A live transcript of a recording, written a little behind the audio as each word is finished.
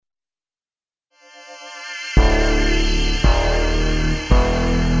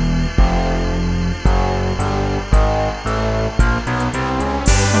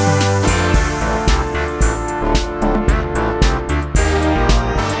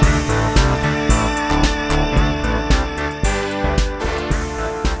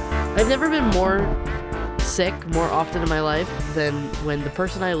I've never been more sick more often in my life than when the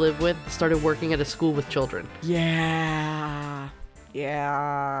person I live with started working at a school with children. Yeah.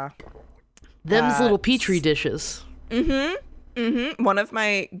 Them's little petri dishes. One of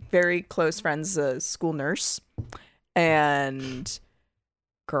my very close friends is a school nurse, and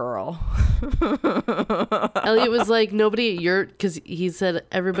girl. Elliot was like, nobody at your, because he said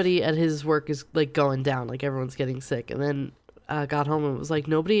everybody at his work is like going down, like everyone's getting sick. And then got home and was like,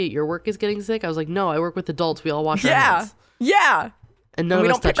 nobody at your work is getting sick. I was like, no, I work with adults. We all wash our hands. Yeah. And none we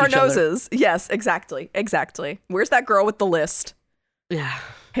of us don't pick touch our each other. noses. Yes, exactly. Where's that girl with the list? Yeah.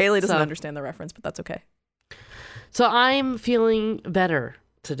 Haley doesn't understand the reference, but that's okay. So I'm feeling better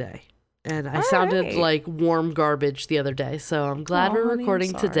today. And I sounded like warm garbage the other day. So I'm glad we're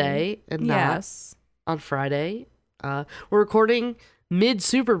recording today and not on Friday. We're recording mid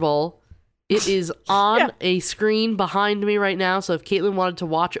Super Bowl. It is on a screen behind me right now. So if Caitlin wanted to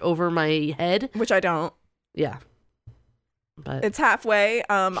watch over my head. Which I don't. Yeah. But it's halfway.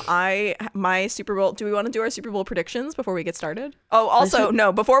 My Super Bowl. Do we want to do our Super Bowl predictions before we get started? Oh, also,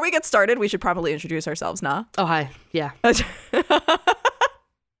 no. Before we get started, we should probably introduce ourselves, nah? Oh, hi. Yeah.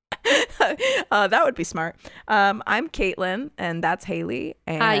 That would be smart. I'm Caitlin, and that's Haley,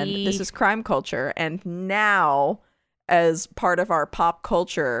 and hi. This is Crime Culture. And now, as part of our pop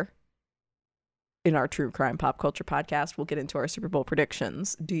culture, in our True Crime Pop Culture podcast, we'll get into our Super Bowl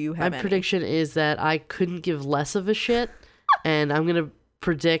predictions. Do you have My any? prediction is that I couldn't give less of a shit, and I'm going to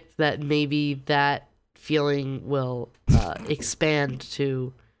predict that maybe that feeling will expand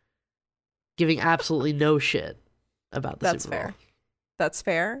to giving absolutely no shit about the Super Bowl. That's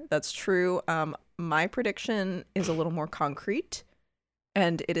fair. That's true. My prediction is a little more concrete,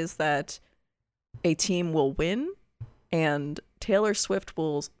 and it is that a team will win, and Taylor Swift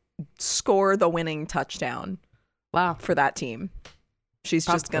will score the winning touchdown. Wow. For that team. She's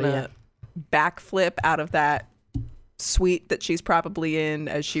just gonna backflip out of that suite that she's probably in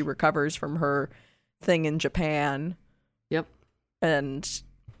as she recovers from her thing in Japan. Yep. And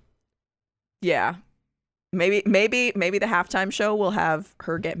yeah, maybe the halftime show will have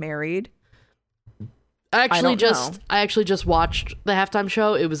her get married. I actually just watched the halftime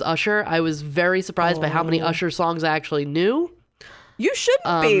show. It was Usher. I was very surprised by how many Usher songs I actually knew. You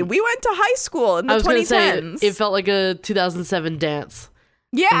shouldn't be. We went to high school in the 2010s. I was going to say, it felt like a 2007 dance.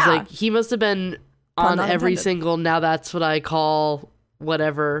 Yeah. I was like, he must have been on every single Now That's What I Call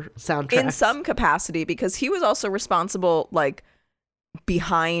whatever soundtrack. In some capacity, because he was also responsible, like,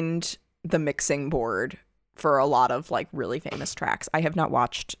 behind the mixing board for a lot of, like, really famous tracks. I have not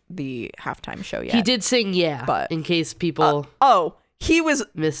watched the halftime show yet. He did sing but in case people he was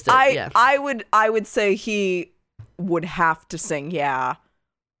missed it. I would say he would have to sing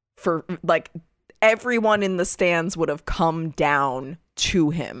for, like, everyone in the stands would have come down to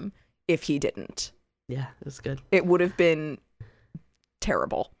him if he didn't. Yeah, it was good. It would have been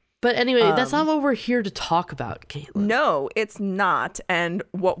terrible. But anyway, that's not what we're here to talk about, Caitlin. No, it's not. And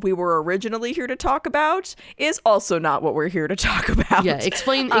what we were originally here to talk about is also not what we're here to talk about. Yeah,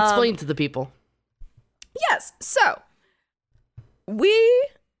 explain to the people. Yes. So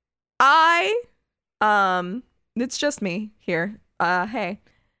it's just me here. Hey.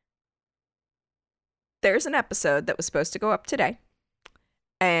 There's an episode that was supposed to go up today.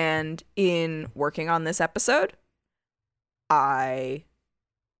 And in working on this episode, I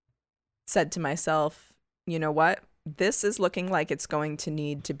said to myself, you know what? This is looking like it's going to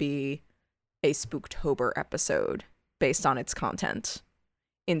need to be a Spooktober episode based on its content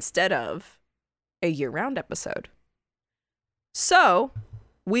instead of a year-round episode. So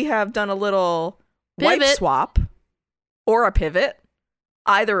we have done a little wipe swap or a pivot,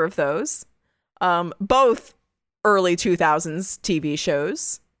 either of those. Both early 2000s TV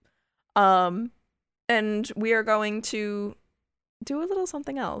shows. And we are going to do a little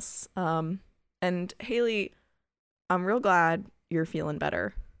something else. And Haley, I'm real glad you're feeling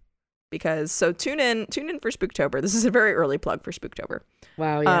better, because tune in for Spooktober. This is a very early plug for Spooktober.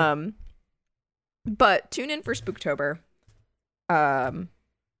 Wow, yeah. But tune in for Spooktober.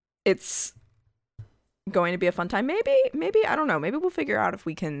 It's going to be a fun time. Maybe I don't know. Maybe we'll figure out if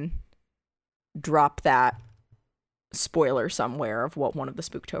we can drop that spoiler somewhere of what one of the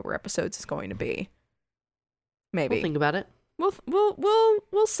Spooktober episodes is going to be. Maybe we'll think about it.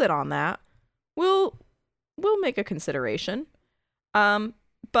 We'll sit on that. We'll make a consideration.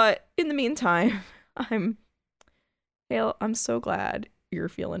 But in the meantime, I'm so glad you're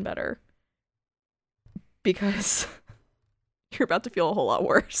feeling better, because you're about to feel a whole lot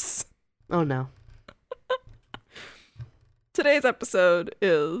worse. Oh no. Today's episode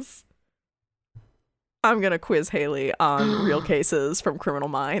is I'm going to quiz Haley on real cases from Criminal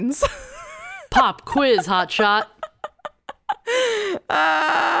Minds. Pop quiz, hotshot.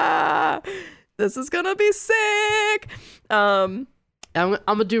 This is going to be sick. I'm going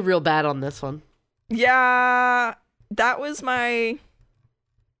to do real bad on this one. Yeah, that was my...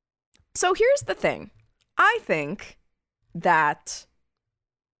 So here's the thing. I think that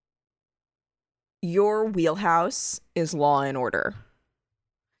your wheelhouse is Law and Order.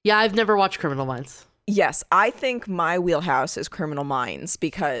 Yeah, I've never watched Criminal Minds. Yes, I think my wheelhouse is Criminal Minds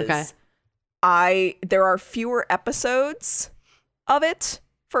because there are fewer episodes of it,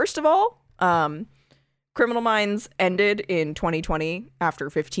 first of all. Criminal Minds ended in 2020 after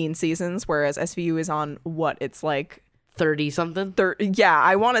 15 seasons, whereas SVU is on it's like 30 something. Yeah,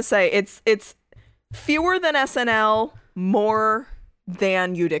 I want to say it's fewer than SNL, more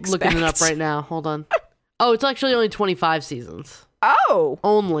than you'd expect. Looking it up right now. Hold on. Oh, it's actually only 25 seasons. Oh,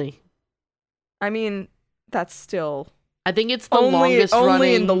 only. I mean, that's still. I think it's the longest running.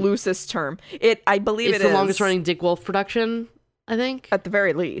 Only in the loosest term. I believe it is the longest running Dick Wolf production. I think at the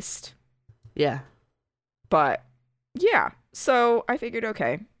very least. Yeah. But yeah, so I figured,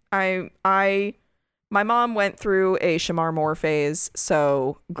 okay, my mom went through a Shamar Moore phase,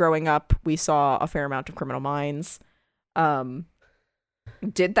 so growing up, we saw a fair amount of Criminal Minds.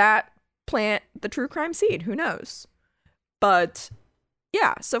 Did that plant the true crime seed? Who knows? But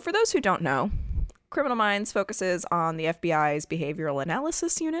yeah, so for those who don't know, Criminal Minds focuses on the FBI's Behavioral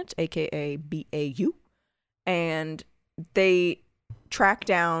Analysis Unit, aka BAU, and they track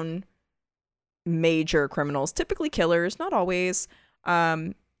down major criminals, typically killers, not always,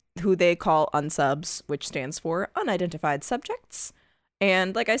 who they call unsubs, which stands for unidentified subjects.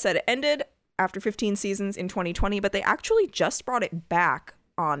 And like I said, it ended after 15 seasons in 2020, but they actually just brought it back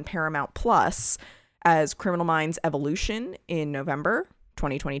on Paramount Plus as Criminal Minds Evolution in November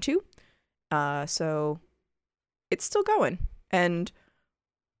 2022. So it's still going. And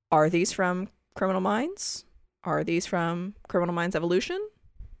are these from Criminal Minds? Are these from Criminal Minds Evolution?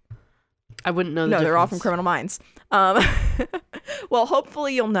 I wouldn't know the difference. No, they're all from Criminal Minds. Well,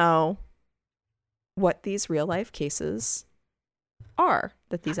 hopefully you'll know what these real life cases are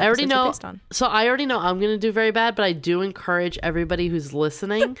that these episodes are based on. So I already know I'm going to do very bad, but I do encourage everybody who's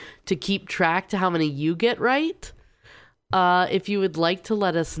listening to keep track to how many you get right. If you would like to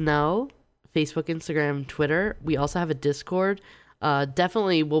let us know, Facebook, Instagram, Twitter. We also have a Discord.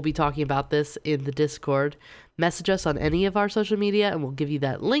 Definitely we'll be talking about this in the Discord. Message us on any of our social media and we'll give you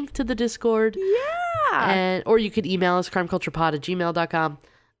that link to the Discord. Yeah. Or you could email us crimeculturepod@gmail.com.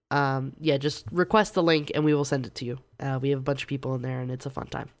 Just request the link and we will send it to you. We have a bunch of people in there and it's a fun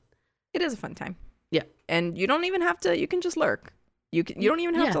time. It is a fun time. Yeah. And you don't even have to, you can just lurk. You don't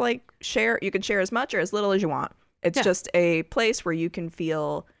even have to like share. You can share as much or as little as you want. It's just a place where you can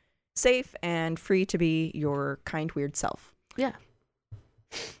feel safe and free to be your kind, weird self. Yeah.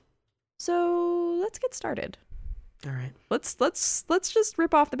 So let's get started. All right. Let's just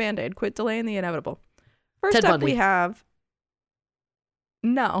rip off the Band-Aid. Quit delaying the inevitable. First Ted up, Bundy. we have.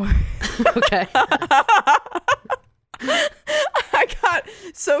 No. Okay. I got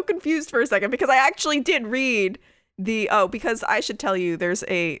so confused for a second because I actually did read because I should tell you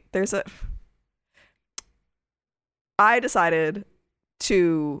I decided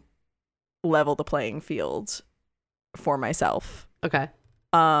to level the playing field for myself. Okay.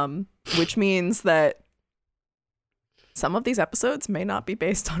 Which means that some of these episodes may not be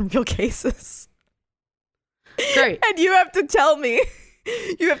based on real cases. Great. And you have to tell me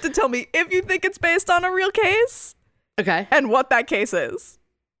if you think it's based on a real case. Okay. And what that case is.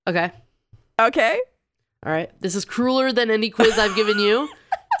 Okay. Okay. All right. This is crueler than any quiz I've given you.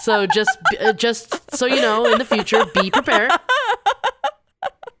 So just so you know, in the future, be prepared.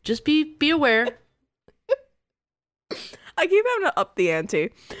 Just be aware. I keep having to up the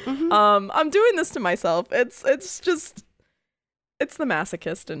ante. Mm-hmm. I'm doing this to myself. It's the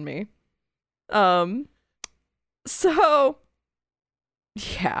masochist in me. So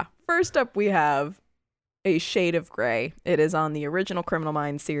yeah. First up we have A Shade of Grey. It is on the original Criminal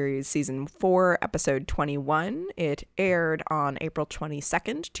Minds series, season 4, episode 21. It aired on April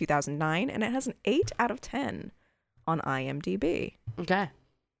 22nd, 2009, and it has an 8 out of 10 on IMDb. Okay.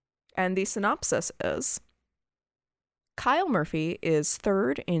 And the synopsis is: Kyle Murphy is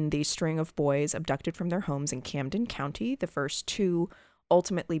third in the string of boys abducted from their homes in Camden County, the first two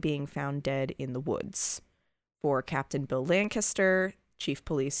ultimately being found dead in the woods. For Captain Bill Lancaster, chief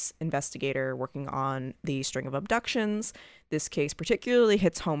police investigator working on the string of abductions, this case particularly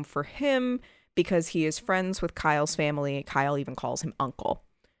hits home for him because he is friends with Kyle's family. Kyle even calls him uncle.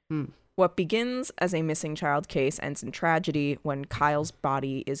 What begins as a missing child case ends in tragedy when Kyle's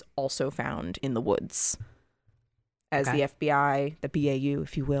body is also found in the woods. As the FBI, the BAU,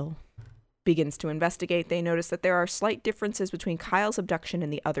 if you will, begins to investigate, they notice that there are slight differences between Kyle's abduction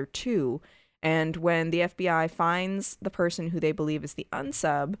and the other two. And when the FBI finds the person who they believe is the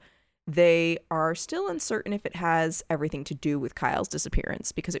unsub, they are still uncertain if it has everything to do with Kyle's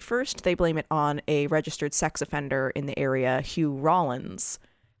disappearance, because at first they blame it on a registered sex offender in the area, Hugh Rollins.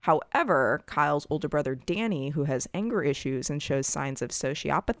 However, Kyle's older brother Danny, who has anger issues and shows signs of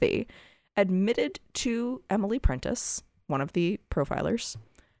sociopathy, admitted to Emily Prentice, one of the profilers,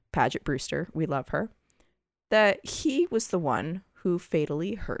 Paget Brewster, we love her, that he was the one who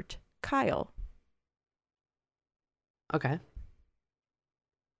fatally hurt Kyle. Okay.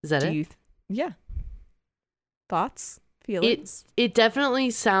 Is that it? Yeah. Thoughts? Feelings? It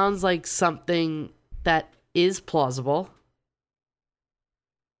definitely sounds like something that is plausible.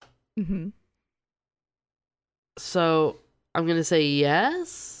 Mm-hmm. So I'm going to say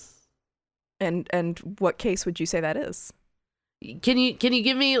yes. And what case would you say that is? Can you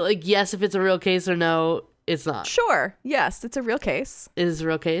give me like yes if it's a real case or no it's not? Sure. Yes, it's a real case. It is a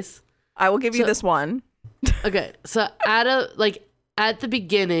real case. I will give you this one. Okay. So at the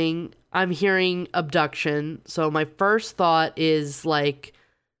beginning, I'm hearing abduction. So my first thought is like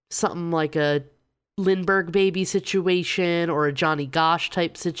something like a Lindbergh baby situation or a Johnny Gosch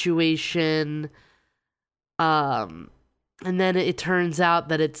type situation. And then it turns out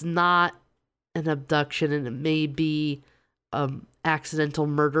that it's not an abduction and it may be accidental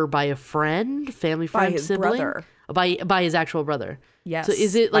murder by a friend, family friend, by his sibling, brother. By his actual brother. Yes. So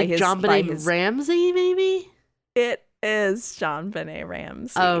is it like JonBenet Ramsey maybe? It is JonBenet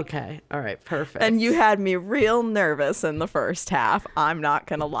Ramsey. Okay. All right. Perfect. And you had me real nervous in the first half. I'm not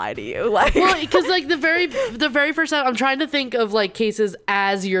gonna lie to you. Well, because like the very first time, I'm trying to think of like cases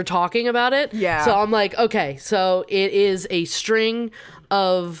as you're talking about it. Yeah. So I'm like, okay, so it is a string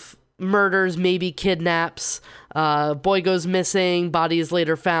of murders, maybe kidnaps. Boy goes missing, body is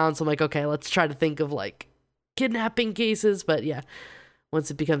later found. So I'm like, okay, let's try to think of like kidnapping cases. But yeah,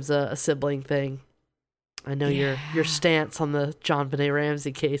 once it becomes a sibling thing. I know your stance on the JonBenet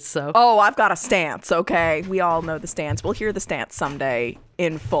Ramsey case, so. Oh, I've got a stance, okay? We all know the stance. We'll hear the stance someday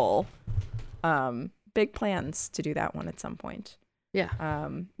in full. Big plans to do that one at some point. Yeah.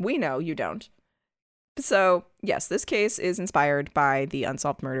 We know you don't. So, yes, this case is inspired by the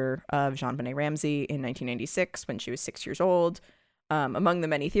unsolved murder of JonBenet Ramsey in 1996 when she was 6 years old. Among the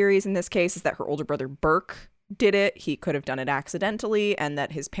many theories in this case is that her older brother Burke did it. He could have done it accidentally and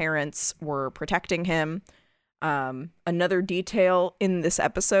that his parents were protecting him. Another detail in this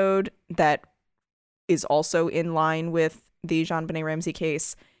episode that is also in line with the JonBenet Ramsey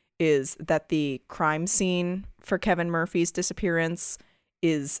case is that the crime scene for Kevin Murphy's disappearance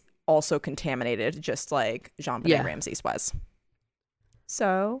is also contaminated, just like JonBenet Ramsey's was.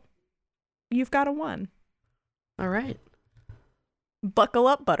 So you've got a 1. All right. Buckle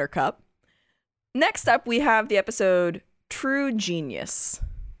up, Buttercup. Next up, we have the episode True Genius.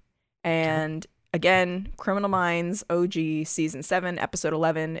 And again, Criminal Minds OG Season 7, Episode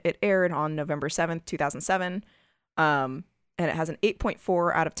 11. It aired on November 7th, 2007. And it has an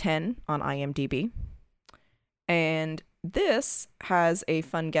 8.4 out of 10 on IMDb. And this has a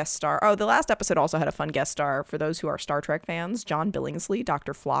fun guest star. Oh, the last episode also had a fun guest star. For those who are Star Trek fans, John Billingsley,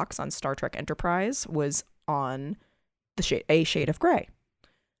 Dr. Phlox on Star Trek Enterprise, was on A Shade of Grey.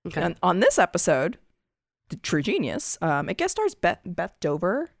 Okay. And on this episode, True Genius, it guest stars Beth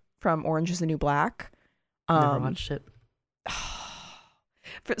Dover from Orange is the New Black. Never watched it.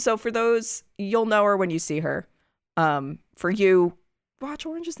 So for those, you'll know her when you see her. For you, watch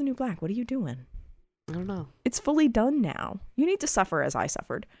Orange is the New Black. What are you doing? I don't know. It's fully done now. You need to suffer as I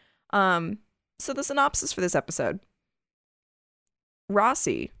suffered. So the synopsis for this episode.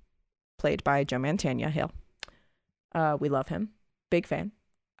 Rossi, played by Joe Mantegna, hail. We love him. Big fan.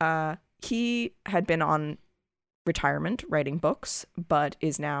 He had been on retirement writing books, but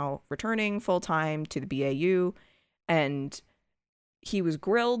is now returning full-time to the BAU, and he was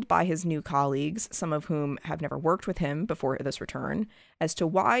grilled by his new colleagues, some of whom have never worked with him before this return, as to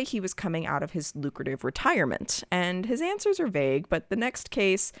why he was coming out of his lucrative retirement. And his answers are vague, but the next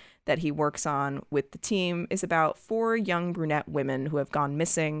case that he works on with the team is about 4 young brunette women who have gone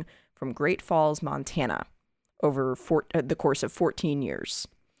missing from Great Falls, Montana, over the course of 14 years.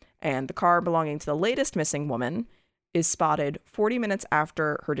 And the car belonging to the latest missing woman is spotted 40 minutes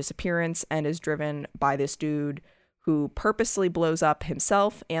after her disappearance and is driven by this dude who purposely blows up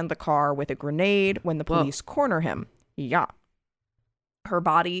himself and the car with a grenade when the police corner him. Yeah. Her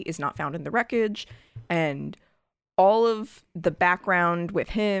body is not found in the wreckage, and all of the background with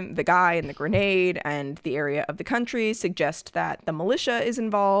him, the guy and the grenade and the area of the country suggest that the militia is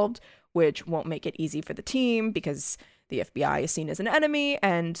involved, which won't make it easy for the team because the FBI is seen as an enemy.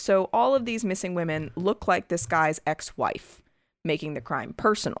 And so all of these missing women look like this guy's ex-wife, making the crime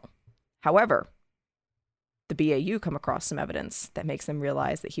personal. However, the BAU come across some evidence that makes them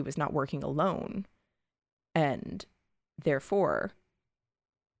realize that he was not working alone. And therefore,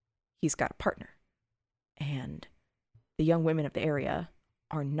 he's got a partner. And the young women of the area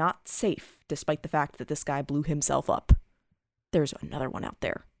are not safe, despite the fact that this guy blew himself up. There's another one out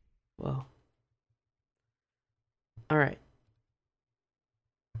there. Whoa. All right.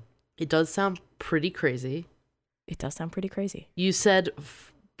 It does sound pretty crazy. It does sound pretty crazy. You said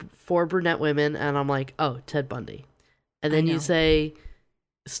 4 brunette women, and I'm like, oh, Ted Bundy. And then you say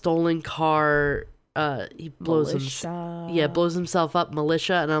stolen car, he blows blows himself up,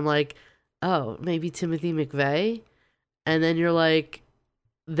 militia, and I'm like, oh, maybe Timothy McVeigh? And then you're like,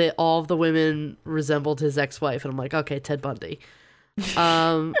 all of the women resembled his ex-wife, and I'm like, okay, Ted Bundy.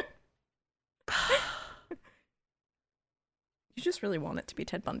 You just really want it to be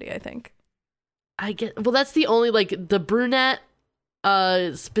Ted Bundy, I think. Well, that's the only, like, the brunette,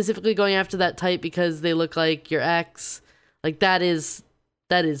 specifically going after that type because they look like your ex, like, that is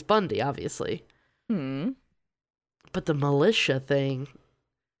Bundy, obviously. But the militia thing,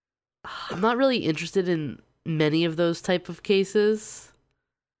 I'm not really interested in many of those type of cases.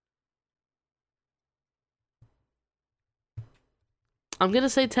 I'm gonna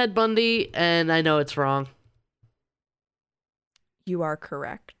say Ted Bundy, and I know it's wrong. You are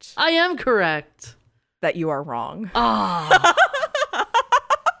correct. I am correct. That you are wrong. Ah,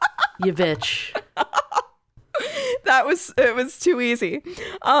 you bitch. It was too easy.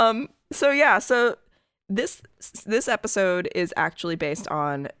 So this episode is actually based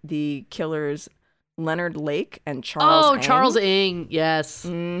on the killers Leonard Lake and Charles Ng. Charles Ng, yes.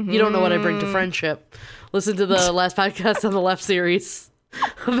 You don't know what I bring to friendship. Listen to the last podcast on the Left series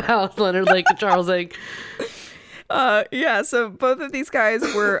about Leonard Lake and Charles Ng. So both of these guys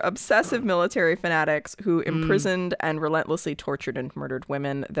were obsessive military fanatics who imprisoned and relentlessly tortured and murdered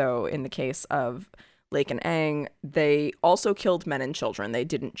women, though in the case of Lake and Ng, they also killed men and children. They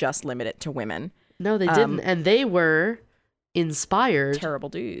didn't just limit it to women. No, they didn't. And they were inspired terrible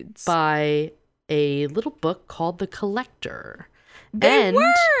dudes by a little book called The Collector. They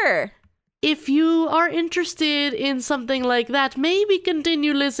were! If you are interested in something like that, maybe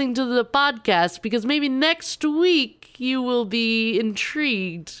continue listening to the podcast because maybe next week you will be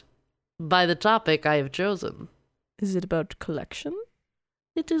intrigued by the topic I have chosen. Is it about collection?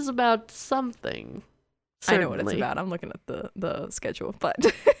 It is about something. Certainly. I know what it's about. I'm looking at the schedule, but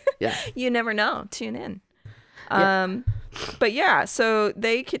yeah, you never know. Tune in. Yeah. But yeah, so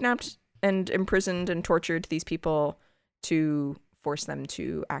they kidnapped and imprisoned and tortured these people to force them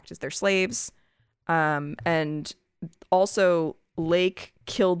to act as their slaves. And also Lake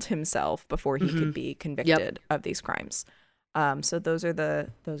killed himself before he could be convicted of these crimes. So those are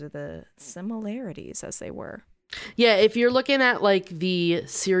the similarities as they were. Yeah, if you're looking at like the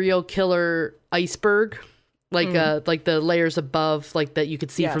serial killer iceberg, like the layers above, like that you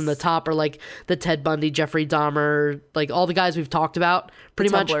could see from the top, or like the Ted Bundy, Jeffrey Dahmer, like all the guys we've talked about, pretty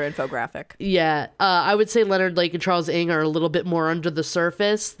much. Tumblr infographic. Yeah, I would say Leonard Lake and Charles Ng are a little bit more under the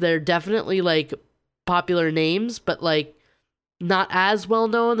surface. They're definitely like popular names, but like not as well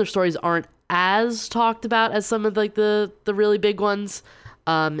known. Their stories aren't as talked about as some of like the really big ones,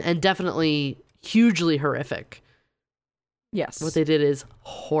 and definitely hugely horrific. Yes, what they did is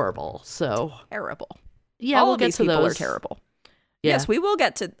horrible. So terrible. Yeah, we'll get to those. All of these people are terrible. Yeah. Yes, we will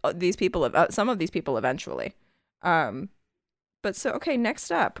get to these people, some of these people eventually. But so, okay,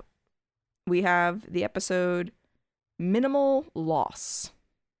 next up, we have the episode Minimal Loss.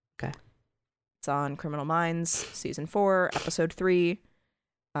 Okay. It's on Criminal Minds, Season 4, Episode 3.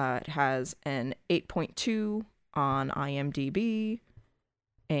 It has an 8.2 on IMDb.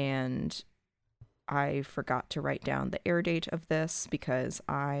 And I forgot to write down the air date of this because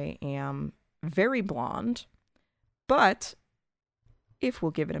I am very blonde, but if we'll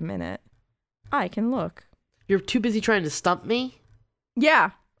give it a minute, I can look. You're too busy trying to stump me?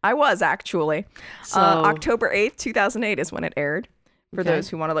 Yeah, I was actually. So, October 8th, 2008 is when it aired, for those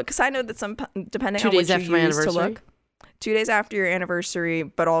who want to look. Because I know that some, depending on what you use to look. 2 days after your anniversary,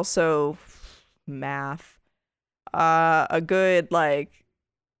 but also math. A good, like,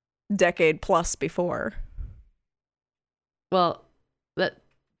 decade plus before. Well,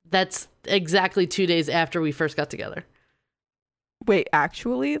 that's exactly 2 days after we first got together. Wait,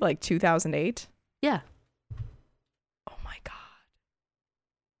 actually? Like 2008? Yeah. Oh my god.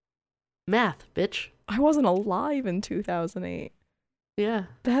 Math, bitch. I wasn't alive in 2008. Yeah.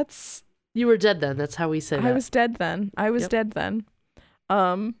 That's... You were dead then. That's how we say that. I was dead then.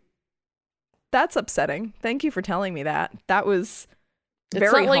 That's upsetting. Thank you for telling me that. That was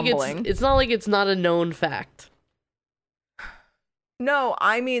very humbling. It's not like it's not a known fact. No,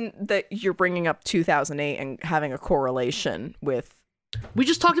 I mean that you're bringing up 2008 and having a correlation with... We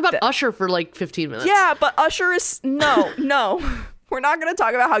just talked about Usher for like 15 minutes. Yeah, but Usher is... No. We're not going to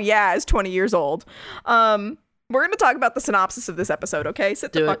talk about how is 20 years old. We're going to talk about the synopsis of this episode, okay?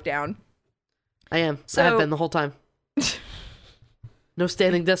 Sit the fuck down. I am. I have been the whole time. No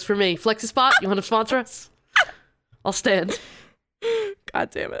standing desk for me. FlexiSpot, you want to sponsor us? I'll stand. God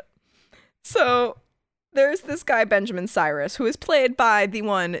damn it. So there's this guy, Benjamin Cyrus, who is played by the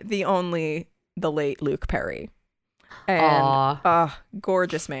one, the only, the late Luke Perry. And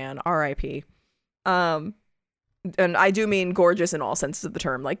gorgeous man, R.I.P. And I do mean gorgeous in all senses of the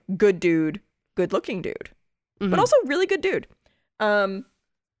term, like good dude, good looking dude, but also really good dude.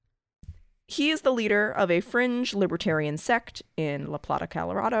 He is the leader of a fringe libertarian sect in La Plata,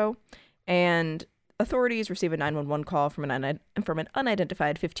 Colorado, and authorities receive a 911 call from an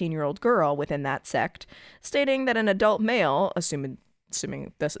unidentified 15-year-old girl within that sect, stating that an adult male, assuming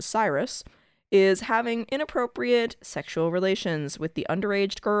this is Cyrus, is having inappropriate sexual relations with the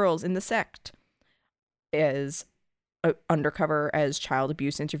underage girls in the sect. As undercover as child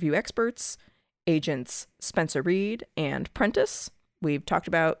abuse interview experts, agents Spencer Reed and Prentice. We've talked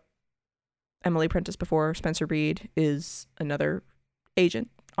about Emily Prentice before. Spencer Reed is another agent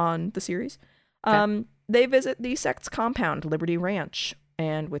on the series. Okay. They visit the sect's compound, Liberty Ranch,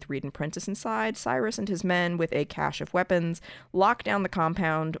 and with Reed and Prentice inside, Cyrus and his men, with a cache of weapons, lock down the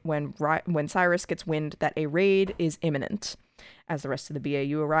compound when Cyrus gets wind that a raid is imminent. As the rest of the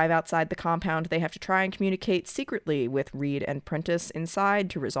BAU arrive outside the compound, they have to try and communicate secretly with Reed and Prentice inside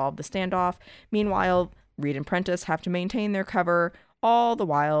to resolve the standoff. Meanwhile, Reed and Prentice have to maintain their cover, all the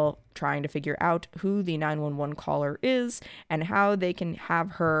while trying to figure out who the 911 caller is and how they can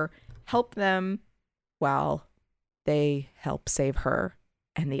have her help them while they help save her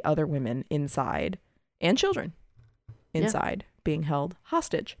and the other women inside and children inside being held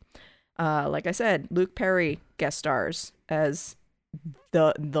hostage. Like I said, Luke Perry guest stars as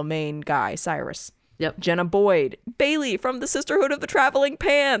the main guy, Cyrus. Yep. Jenna Boyd, Bailey from the Sisterhood of the Traveling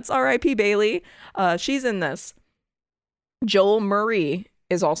Pants, R.I.P. Bailey. She's in this. Joel Murray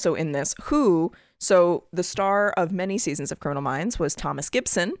is also in this. So the star of many seasons of Criminal Minds was Thomas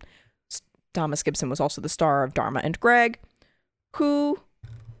Gibson. Thomas Gibson was also the star of Dharma and Greg. Who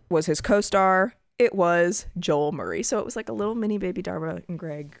was his co-star? It was Joel Murray. So it was like a little mini baby Dharma and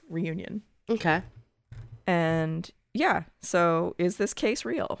Greg reunion. Okay. And yeah, so is this case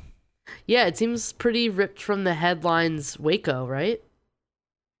real? Yeah, it seems pretty ripped from the headlines Waco, right?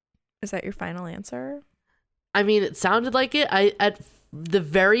 Is that your final answer? I mean, it sounded like it. At the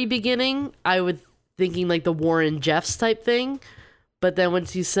very beginning, I was thinking like the Warren Jeffs type thing. But then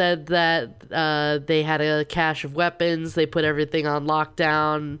once you said that they had a cache of weapons, they put everything on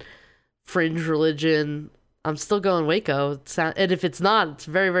lockdown, fringe religion, I'm still going Waco. And if it's not, it's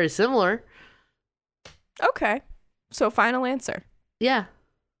very, very similar. Okay. So final answer. Yeah.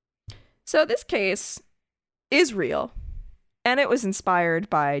 So this case is real. And it was inspired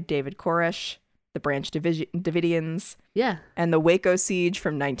by David Koresh, the Branch Davidians, and the Waco siege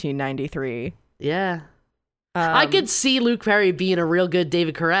from 1993. Yeah. I could see Luke Perry being a real good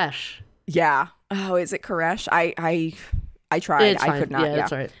David Koresh. Yeah. Oh, is it Koresh? I tried. I could not. Yeah,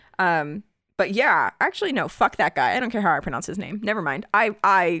 that's right. But yeah, actually, no, fuck that guy. I don't care how I pronounce his name. Never mind.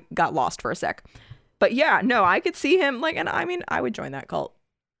 I got lost for a sec. But yeah, no, I could see him, like, and I mean, I would join that cult.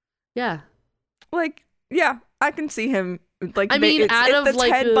 Yeah. Like, yeah, I can see him. Like, I mean, it's the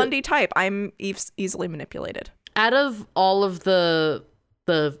Ted Bundy type. I'm easily manipulated. Out of all of the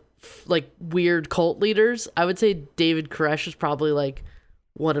like weird cult leaders, I would say David Koresh is probably like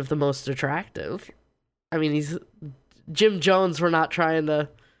one of the most attractive. I mean, he's Jim Jones. We're not trying to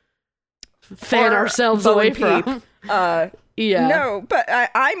fan ourselves away from. Yeah. No, but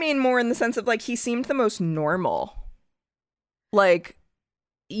I mean more in the sense of like he seemed the most normal. Like.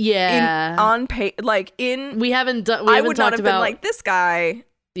 Yeah. We haven't done. I would not have been like this guy.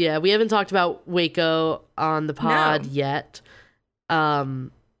 Yeah, we haven't talked about Waco on the pod yet.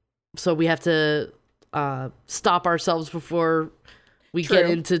 So we have to stop ourselves before we get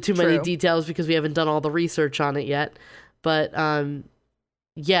into too many details because we haven't done all the research on it yet. But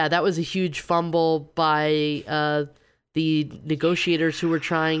yeah, that was a huge fumble by the negotiators who were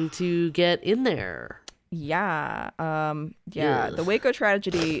trying to get in there. Yeah. The Waco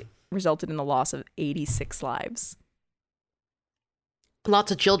tragedy resulted in the loss of 86 lives.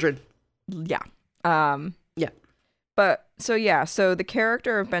 Lots of children. Yeah. Yeah. But so the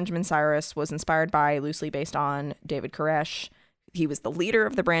character of Benjamin Cyrus was inspired by, loosely based on, David Koresh. He was the leader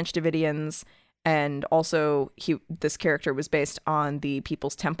of the Branch Davidians, and also this character was based on the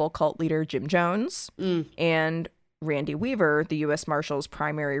People's Temple cult leader Jim Jones, and Randy Weaver, the U.S. Marshal's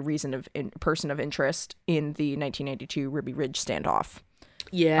primary person of interest in the 1992 Ruby Ridge standoff.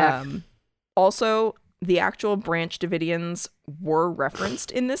 Yeah. Also, the actual Branch Davidians were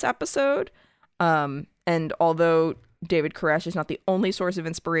referenced in this episode, and although David Koresh is not the only source of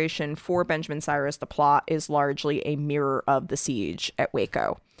inspiration for Benjamin Cyrus, the plot is largely a mirror of the siege at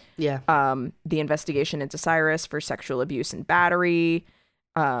Waco. Yeah. The investigation into Cyrus for sexual abuse and battery,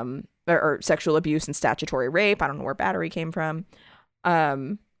 or sexual abuse and statutory rape. I don't know where battery came from.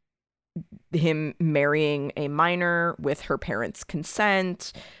 Him marrying a minor with her parents'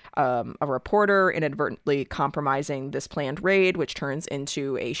 consent. A reporter inadvertently compromising this planned raid, which turns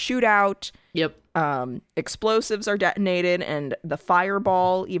into a shootout. Yep. Explosives are detonated, and the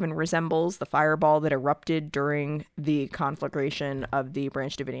fireball even resembles the fireball that erupted during the conflagration of the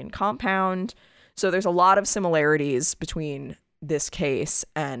Branch Davidian compound. So there's a lot of similarities between this case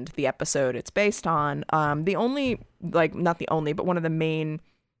and the episode it's based on. The only, not the only, but one of the main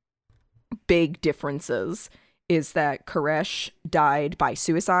big differences is that Koresh died by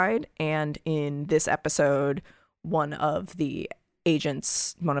suicide, and in this episode, one of the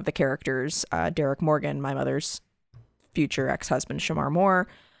characters, Derek Morgan, my mother's future ex-husband, Shamar Moore,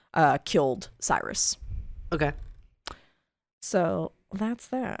 killed Cyrus. Okay. So that's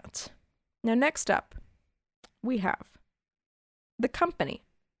that. Now, next up, we have The Company.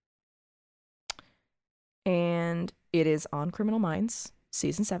 And it is on Criminal Minds,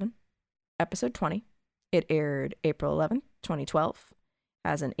 Season 7, Episode 20. It aired April 11th, 2012,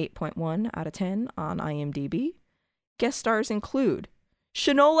 has an 8.1 out of 10 on IMDb. Guest stars include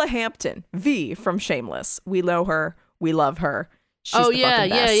Shanola Hampton, V from Shameless. We know her. We love her. She's the fucking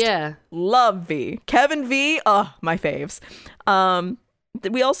best. Yeah. Love V. Kevin V, my faves.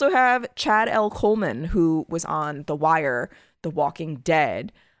 We also have Chad L. Coleman, who was on The Wire, The Walking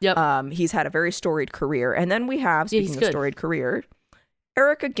Dead. Yep. He's had a very storied career. And then we have, speaking of storied career,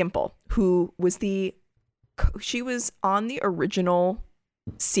 Erica Gimple, who was she was on the original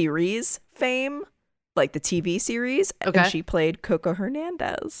series Fame, like the TV series, and she played Coco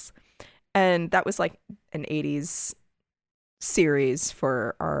Hernandez. And that was like an 80s series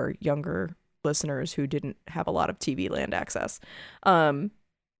for our younger listeners who didn't have a lot of TV land access.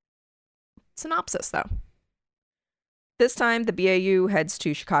 Synopsis, though. This time, the BAU heads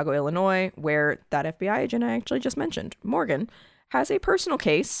to Chicago, Illinois, where that FBI agent I actually just mentioned, Morgan, has a personal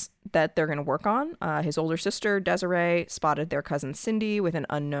case that they're going to work on. His older sister, Desiree, spotted their cousin Cindy with an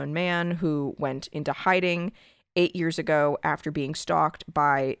unknown man who went into hiding 8 years ago after being stalked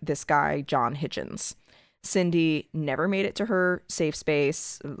by this guy, John Hitchens. Cindy never made it to her safe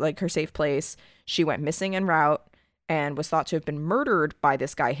space, her safe place. She went missing en route and was thought to have been murdered by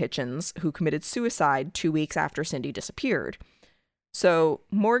this guy Hitchens, who committed suicide 2 weeks after Cindy disappeared. So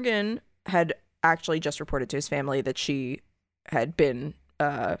Morgan had actually just reported to his family that she had been,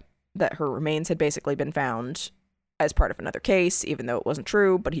 that her remains had basically been found as part of another case, even though it wasn't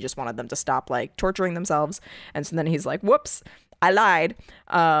true, but he just wanted them to stop, torturing themselves. And so then he's like, whoops, I lied.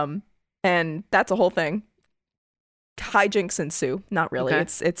 And that's a whole thing. Hijinks ensue. Not really. Okay.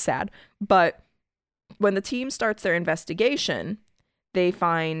 It's sad. But when the team starts their investigation, they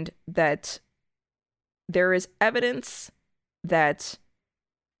find that there is evidence that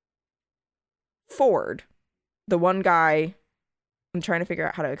Ford, the one guy, I'm trying to figure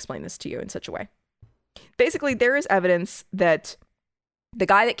out how to explain this to you in such a way. Basically, there is evidence that the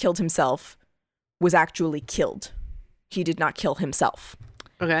guy that killed himself was actually killed. He did not kill himself.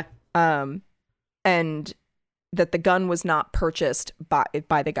 Okay. And that the gun was not purchased by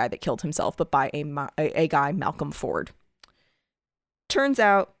the guy that killed himself, but by a guy, Malcolm Ford. Turns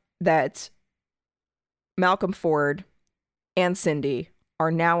out that Malcolm Ford and Cindy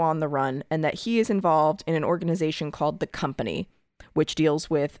are now on the run, and that he is involved in an organization called The Company, which deals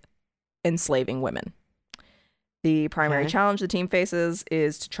with enslaving women. The primary challenge the team faces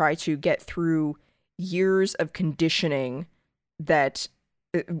is to try to get through years of conditioning that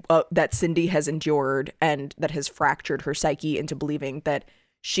Cindy has endured and that has fractured her psyche into believing that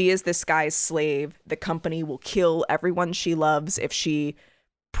she is this guy's slave. The company will kill everyone she loves if she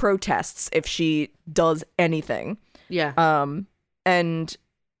protests, if she does anything. Yeah. And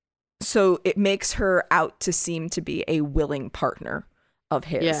so it makes her out to seem to be a willing partner of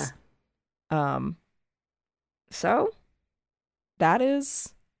his. Yeah. So that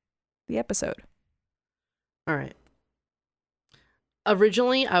is the episode. All right.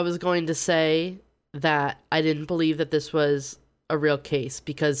 Originally, I was going to say that I didn't believe that this was a real case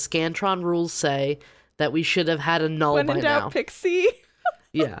because Scantron rules say that we should have had a null when by in now. doubt, Pixie.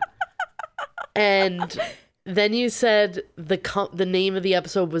 Yeah. And then you said the name of the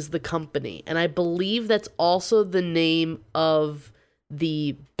episode was The Company. And I believe that's also the name of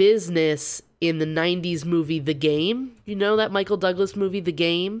the business in the 90s movie The Game. You know that Michael Douglas movie The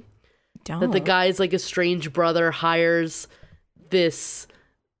Game? That the guy's like estranged brother hires this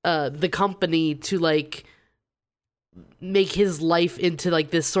the company to like make his life into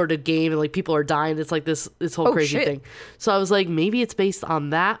like this sort of game, and like people are dying. It's like this whole crazy thing. So I was like, maybe it's based on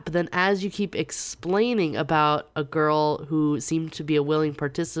that. But then as you keep explaining about a girl who seemed to be a willing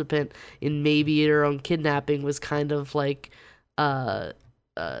participant in maybe her own kidnapping was kind of like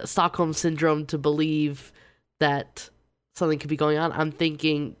Stockholm syndrome to believe that something could be going on. I'm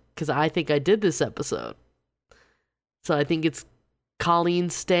thinking, because I think I did this episode, so I think it's Colleen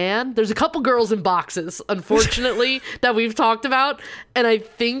Stan. There's a couple girls in boxes, unfortunately, that we've talked about, and I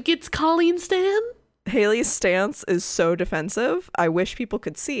think it's Colleen Stan. Haley's stance is so defensive. I wish people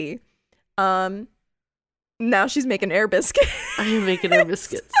could see. Now she's making air biscuits. I am making air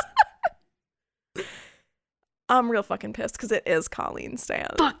biscuits. I'm real fucking pissed because it is Colleen Stan.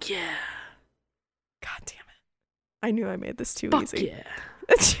 Fuck yeah. God damn it. I knew I made this too Fuck easy. Yeah.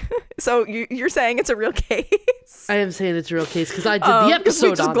 So you're saying it's a real case? I am saying it's a real case because I did the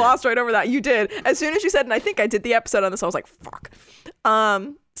episode we just on glossed it. Right over that. You did. As soon as you said, and I think I did the episode on this, I was like, fuck.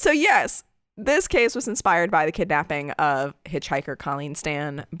 So yes, this case was inspired by the kidnapping of hitchhiker Colleen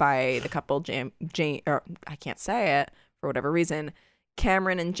Stan by the couple or I can't say it for whatever reason,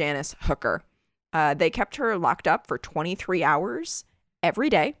 Cameron and Janice Hooker. They kept her locked up for 23 hours every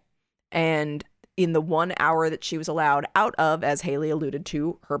day, and in the 1 hour that she was allowed out of, as Haley alluded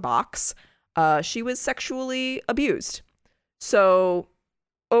to, her box, she was sexually abused. So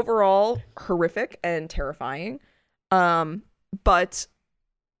overall, horrific and terrifying. But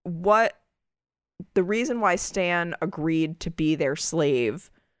the reason why Stan agreed to be their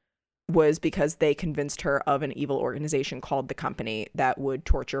slave was because they convinced her of an evil organization called The Company that would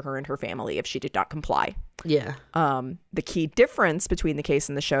torture her and her family if she did not comply. Yeah. The key difference between the case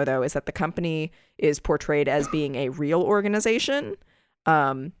and the show, though, is that The Company is portrayed as being a real organization,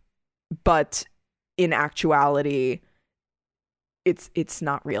 but in actuality, it's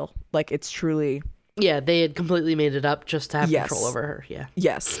not real. Like, it's truly... Yeah, they had completely made it up just to have Yes. control over her. Yeah.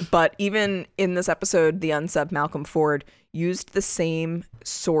 Yes, but even in this episode, the unsub Malcolm Ford used the same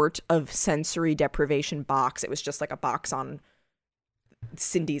sort of sensory deprivation box. It was just like a box on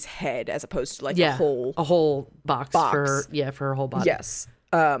Cindy's head as opposed to like a whole box. For her whole body. Yes.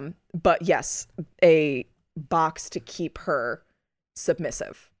 But yes, a box to keep her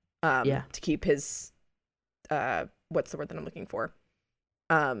submissive. To keep his what's the word that I'm looking for?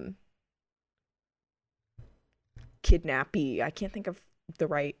 Kidnappee. I can't think of the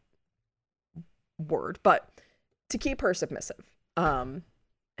right word, but to keep her submissive. And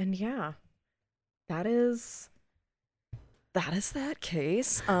yeah, that is that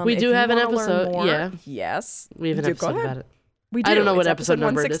case. We do have an episode. More, yeah. Yes. We have an episode about it. We do. I don't know what it's episode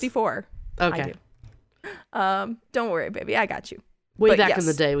number it is. 164. Okay. I do. Don't worry, baby. I got you. Way back in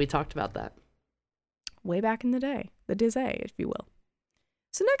the day, we talked about that. Way back in the day. The Dizay, if you will.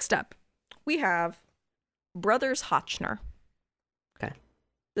 So next up, we have Brothers Hotchner. Okay.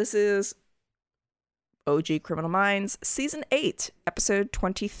 This is OG Criminal Minds, Season 8, Episode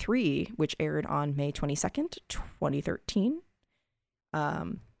 23, which aired on May 22nd, 2013.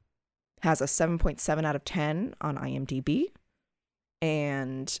 Has a 7.7 out of 10 on IMDb.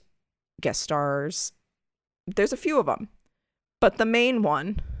 And guest stars, there's a few of them. But the main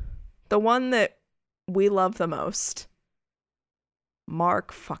one, the one that we love the most,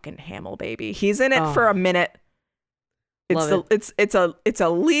 Mark fucking Hamill, baby. He's in it for a minute. It's a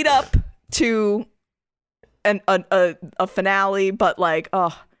lead up to a finale, but like,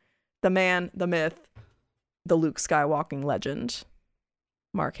 the man, the myth, the Luke Skywalking legend,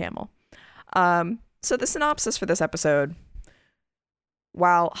 Mark Hamill. So the synopsis for this episode,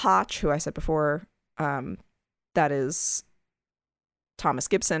 while Hotch, who I said before, that is Thomas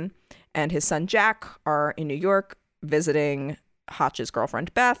Gibson, and his son Jack are in New York visiting Hotch's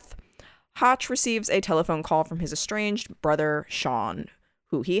girlfriend Beth, Hotch receives a telephone call from his estranged brother Sean,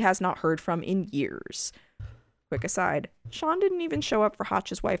 who he has not heard from in years. Quick aside, Sean didn't even show up for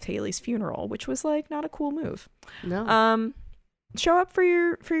Hotch's wife Haley's funeral, which was like not a cool move. No. Show up for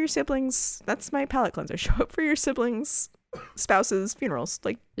your siblings. That's my palate cleanser. Show up for your siblings' spouses' funerals.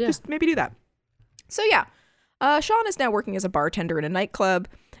 Like, just maybe do that. So yeah, Sean is now working as a bartender in a nightclub,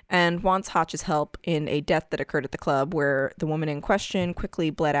 and wants Hotch's help in a death that occurred at the club where the woman in question quickly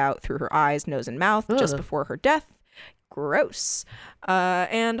bled out through her eyes, nose, and mouth just before her death. Gross.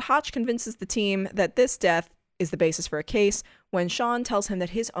 And Hotch convinces the team that this death is the basis for a case when Sean tells him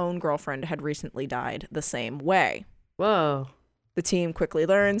that his own girlfriend had recently died the same way. Whoa. The team quickly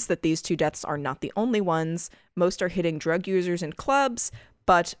learns that these 2 deaths are not the only ones. Most are hitting drug users in clubs,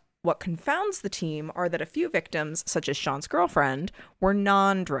 but what confounds the team are that a few victims, such as Sean's girlfriend, were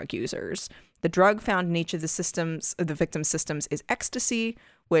non-drug users. The drug found in each of the victims' systems is ecstasy,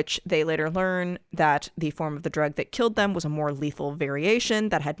 which they later learn that the form of the drug that killed them was a more lethal variation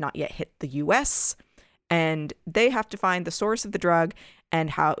that had not yet hit the U.S., and they have to find the source of the drug and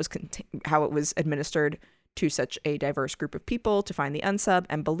how it was administered to such a diverse group of people to find the unsub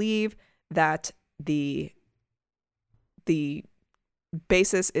and believe that the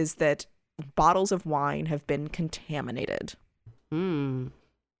basis is that bottles of wine have been contaminated. And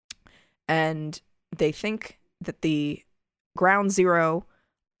they think that the ground zero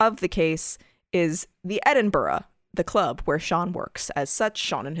of the case is the Edinburgh, the club where Sean works. As such,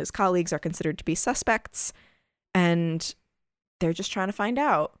 Sean and his colleagues are considered to be suspects, and they're just trying to find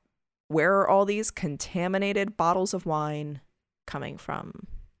out, where are all these contaminated bottles of wine coming from?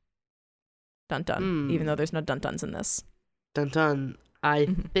 Dun dun. Even though there's no dun duns in this. Dun dun. I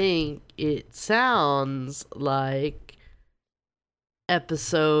think it sounds like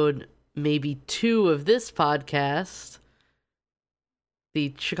episode maybe 2 of this podcast,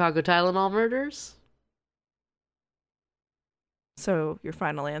 the Chicago Tylenol murders. So your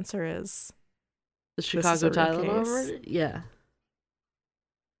final answer is the Chicago Tylenol murders? Yeah.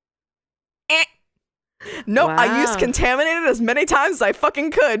 Nope, wow. I used contaminated as many times as I fucking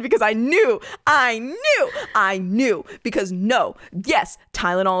could because I knew. Because yes,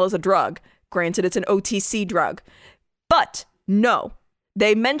 Tylenol is a drug. Granted, it's an OTC drug. But no,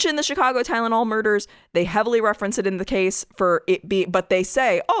 they mention the Chicago Tylenol murders. They heavily reference it in the case for it being, but they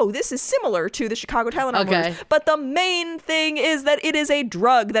say, oh, this is similar to the Chicago Tylenol murders. But the main thing is that it is a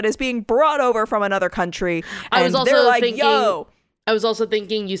drug that is being brought over from another country. I was also thinking, I was also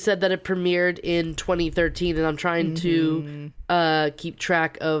thinking you said that it premiered in 2013, and I'm trying to keep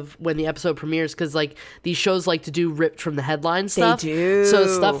track of when the episode premieres, because like these shows like to do ripped from the headline stuff. They do. So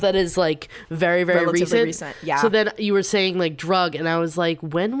stuff that is like very, very recent. Yeah. So then you were saying like drug, and I was like,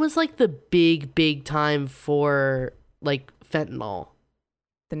 when was like the big time for like fentanyl?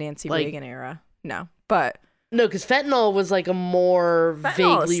 The Nancy Reagan era. No, but... No, because fentanyl was like a more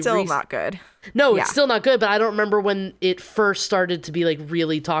vaguely... It's still not good. No, it's still not good, but I don't remember when it first started to be like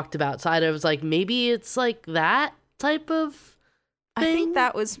really talked about. So I was like, maybe it's like that type of thing? I think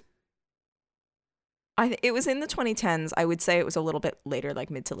that was... it was in the 2010s. I would say it was a little bit later, like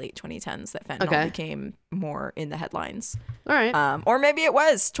mid to late 2010s, that fentanyl became more in the headlines. All right. Or maybe it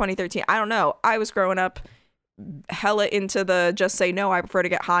was 2013. I don't know. I was growing up hella into the just say no, I prefer to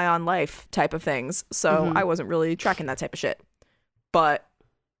get high on life type of things. So I wasn't really tracking that type of shit. But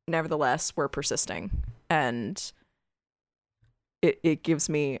nevertheless, we're persisting. And it gives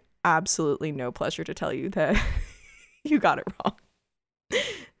me absolutely no pleasure to tell you that you got it wrong.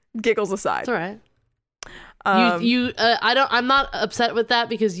 Giggles aside. It's all right. I'm not upset with that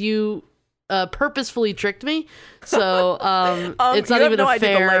because you purposefully tricked me. So it's not even a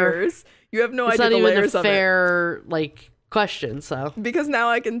fair... You have no idea the layers of it. It's not even a fair, like, question, so. Because now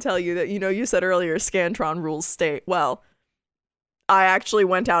I can tell you that, you said earlier Scantron rules state. Well, I actually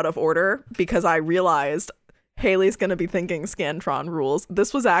went out of order because I realized Haley's going to be thinking Scantron rules.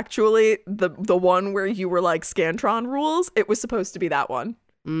 This was actually the one where you were like, Scantron rules. It was supposed to be that one.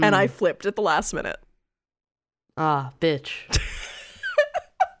 And I flipped at the last minute. Ah, bitch.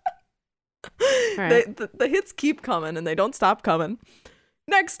 Right. The hits keep coming and they don't stop coming.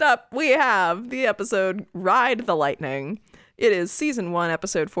 Next up, we have the episode Ride the Lightning. It is season 1,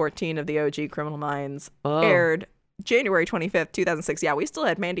 episode 14 of the OG Criminal Minds. Aired January 25th, 2006. Yeah, we still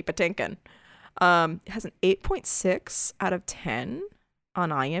had Mandy Patinkin. It has an 8.6 out of 10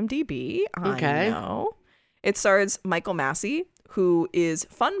 on IMDb. Okay. I know. It stars Michael Massey, who is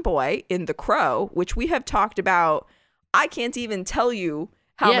Fun Boy in The Crow, which we have talked about. I can't even tell you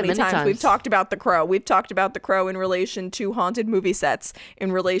how many times we've talked about The Crow. We've talked about The Crow in relation to haunted movie sets,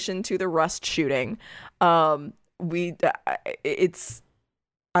 in relation to the Rust shooting. It's,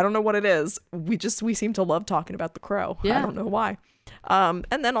 I don't know what it is. We seem to love talking about The Crow. Yeah. I don't know why. And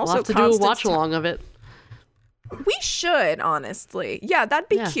then also we'll have to do a watch along of it. We should, honestly. Yeah, that'd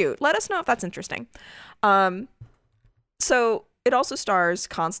be cute. Let us know if that's interesting. So it also stars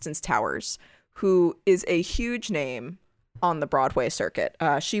Constance Towers, who is a huge name on the Broadway circuit.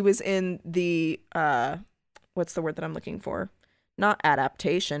 She was in the what's the word that I'm looking for? Not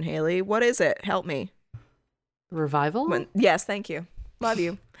adaptation, Haley. What is it? Help me. Revival? Yes, thank you. Love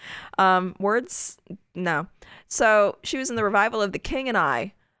you. Words? No. So she was in the revival of The King and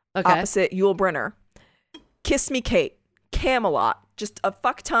I, opposite Yul Brynner. Kiss Me Kate, Camelot, just a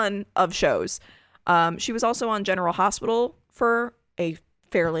fuck ton of shows. She was also on General Hospital for a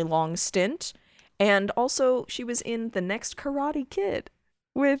fairly long stint. And also she was in The Next Karate Kid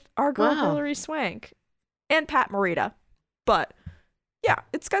with our girl Hilary Swank and Pat Morita. But yeah,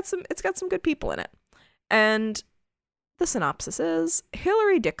 it's got some good people in it. And the synopsis is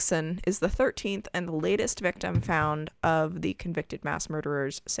Hilary Dixon is the 13th and the latest victim found of the convicted mass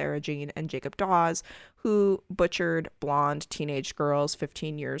murderers Sarah Jean and Jacob Dawes, who butchered blonde teenage girls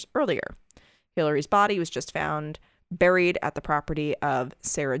 15 years earlier. Hilary's body was just found buried at the property of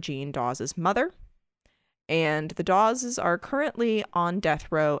Sarah Jean Dawes' mother, and the Dawes are currently on death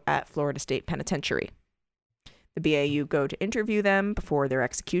row at Florida State Penitentiary. The BAU go to interview them before their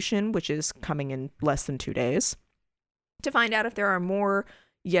execution, which is coming in less than 2 days, to find out if there are more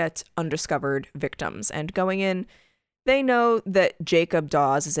yet undiscovered victims. And going in, they know that Jacob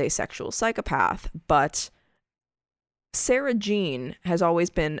Dawes is a sexual psychopath, but Sarah Jean has always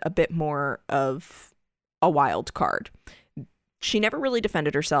been a bit more of a wild card. She never really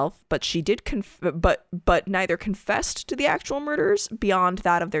defended herself, but she did but neither confessed to the actual murders beyond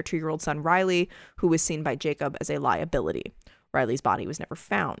that of their 2-year-old son Riley, who was seen by Jacob as a liability. Riley's body was never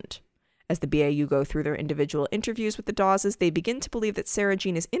found. As the BAU go through their individual interviews with the Dawes, they begin to believe that Sarah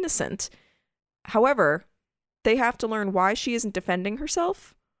Jean is innocent. However, they have to learn why she isn't defending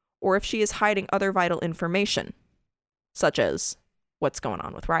herself, or if she is hiding other vital information, such as what's going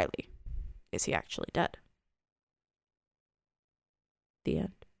on with Riley. Is he actually dead? The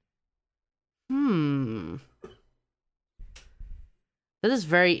end. That is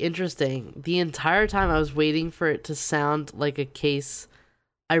very interesting. The entire time I was waiting for it to sound like a case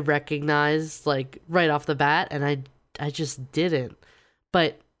I recognized, like, right off the bat, and I just didn't.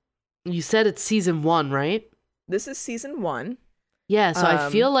 But you said it's season 1, right? This is season 1. Yeah, so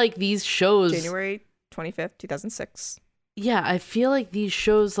I feel like these shows... January 25th, 2006. Yeah, I feel like these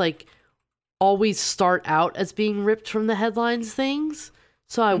shows, like, always start out as being ripped from the headlines things.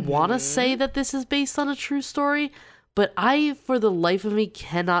 So I want to say that this is based on a true story, but I, for the life of me,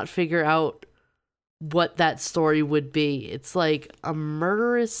 cannot figure out what that story would be. It's like a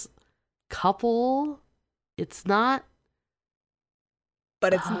murderous couple. It's not.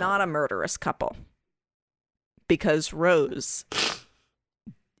 But it's not a murderous couple. Because Rose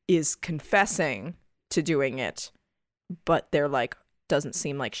is confessing to doing it, but they're like, doesn't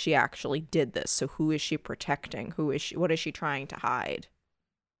seem like she actually did this. So who is she protecting? What is she trying to hide?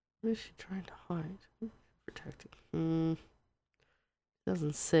 What is she trying to hide? Protecting.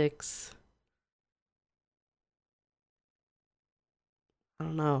 2006. I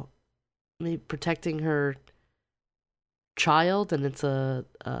don't know. Maybe protecting her child, and it's a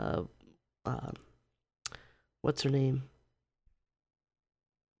what's her name?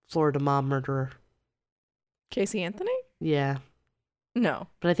 Florida mom murderer. Casey Anthony? Yeah. No.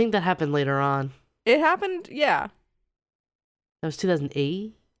 But I think that happened later on. It happened, yeah. That was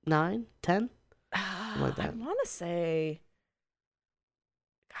 2008, 9, 10? Like that. I want to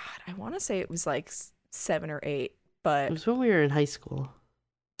say it was like 7 or 8, but... It was when we were in high school.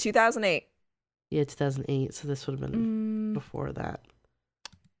 2008. Yeah, 2008, so this would have been before that.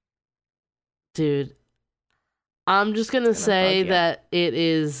 Dude, I'm just going to say that it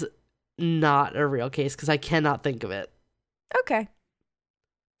is not a real case because I cannot think of it. Okay.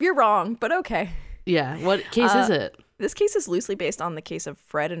 You're wrong, but okay. Yeah, what case is it? This case is loosely based on the case of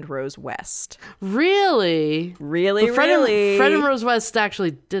Fred and Rose West. Really? Really? Fred and Rose West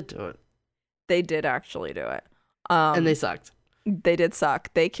actually did do it. They did actually do it. And they sucked. They did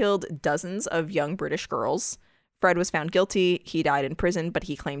suck. They killed dozens of young British girls. Fred was found guilty. He died in prison, but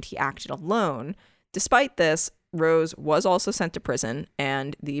he claimed he acted alone. Despite this, Rose was also sent to prison,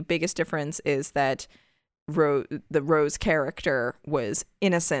 and the biggest difference is that the Rose character was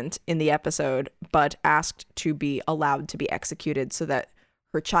innocent in the episode, but asked to be allowed to be executed so that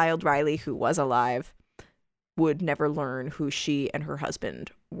her child, Riley, who was alive, would never learn who she and her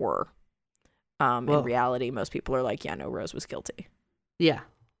husband were. In reality, most people are like, yeah, no, Rose was guilty. Yeah.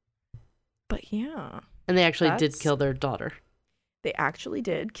 But yeah. And they actually did kill their daughter. They actually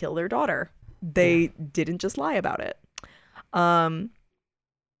did kill their daughter. They didn't just lie about it.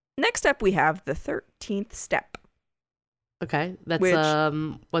 Next up, we have the 13th Step. Okay.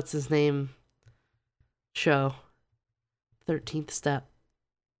 That's, what's his name? Show. 13th Step.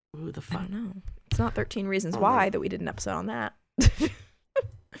 Who the fuck? I don't know. It's not 13 Reasons Why that we did an episode on that.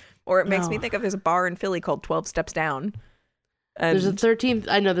 Or it makes me think of there's a bar in Philly called 12 Steps Down. And there's a 13th.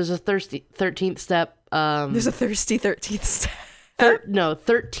 I know there's a thirsty 13th step. There's a thirsty 13th step.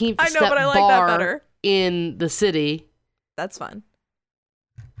 13th I know, step but I like bar that better. in the city. That's fun.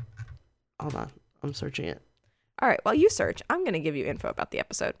 Hold on. I'm searching it. All right, while you search, I'm going to give you info about the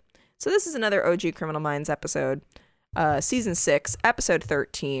episode. So this is another OG Criminal Minds episode, season 6, episode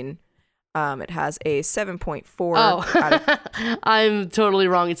 13. It has a 7.4. Out of... I'm totally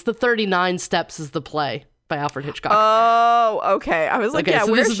wrong. It's the 39 Steps is the play by Alfred Hitchcock. Oh, okay. I was like, okay, yeah,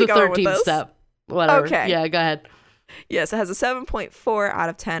 so where's this is she the going 13th with this? step. Whatever. Okay. Yeah, go ahead. Yes, it has a 7.4 out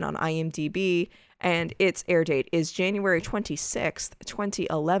of 10 on IMDb, and its air date is January 26th,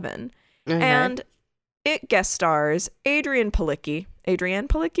 2011. Okay. And it guest stars Adrianne Palicki.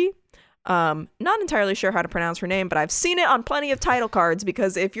 Not entirely sure how to pronounce her name, but I've seen it on plenty of title cards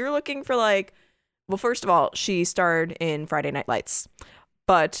because if you're looking for well, first of all, she starred in Friday Night Lights.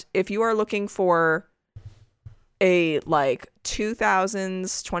 But if you are looking for a 2000s,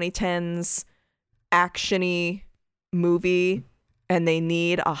 2010s action-y movie and they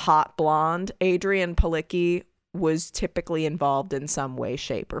need a hot blonde, Adrianne Palicki was typically involved in some way,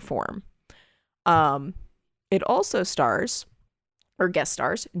 shape, or form. It also guest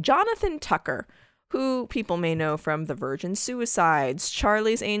stars Jonathan Tucker, who people may know from The Virgin Suicides,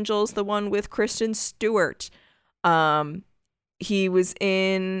 Charlie's Angels, the one with Kristen Stewart. He was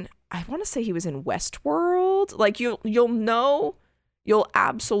in, I want to say he was in Westworld. You'll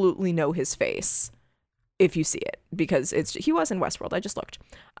absolutely know his face if you see it because he was in Westworld. I just looked.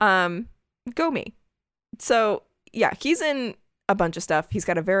 Go me. So yeah, he's in a bunch of stuff. He's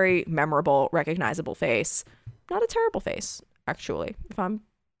got a very memorable, recognizable face. Not a terrible face, actually, if I'm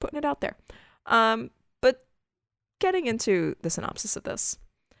putting it out there. But getting into the synopsis of this.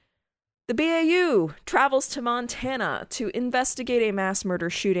 The BAU travels to Montana to investigate a mass murder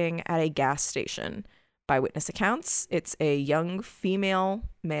shooting at a gas station. By witness accounts, it's a young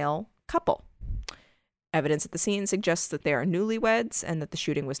female-male couple. Evidence at the scene suggests that they are newlyweds and that the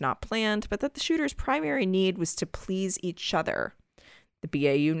shooting was not planned, but that the shooter's primary need was to please each other. The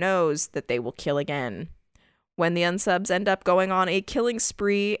BAU knows that they will kill again. When the unsubs end up going on a killing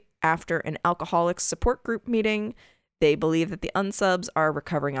spree after an alcoholics support group meeting, they believe that the unsubs are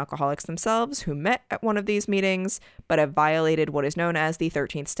recovering alcoholics themselves who met at one of these meetings, but have violated what is known as the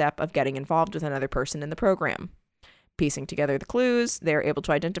 13th step of getting involved with another person in the program. Piecing together the clues, they are able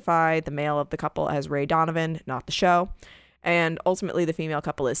to identify the male of the couple as Ray Donovan, not the show. And ultimately, the female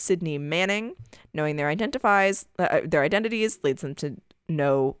couple is Sydney Manning. Knowing their identities leads them to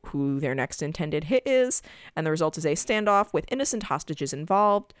know who their next intended hit is, and the result is a standoff with innocent hostages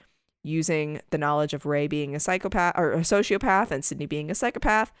involved. Using the knowledge of Ray being a psychopath or a sociopath and Sydney being a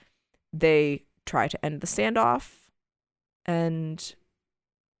psychopath, they try to end the standoff, and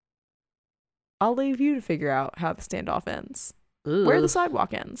I'll leave you to figure out how the standoff ends. Ooh. Where the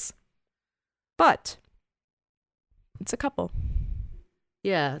sidewalk ends. But it's a couple.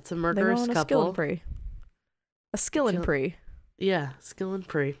 Yeah, it's a murderous couple. A skillin' spree. Yeah, skillin'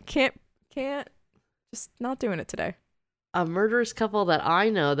 spree. Can't just not doing it today. A murderous couple that I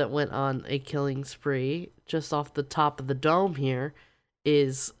know that went on a killing spree just off the top of the dome here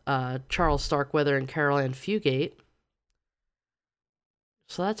is Charles Starkweather and Carol Ann Fugate.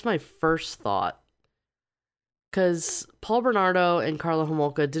 So that's my first thought. Because Paul Bernardo and Carla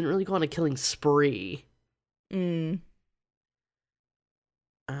Homolka didn't really go on a killing spree. I'm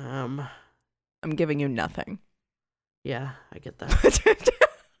giving you nothing. Yeah, I get that.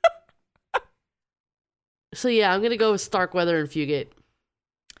 So yeah, I'm going to go with Starkweather and Fugate.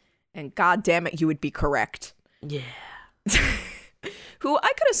 And god damn it, you would be correct. Yeah. Who I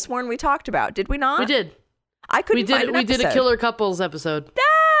could have sworn we talked about. Did we not? We did. I couldn't find an We did a killer couples episode.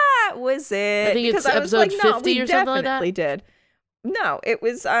 That was it. I think it's episode 50 or something like that. We definitely did. No, it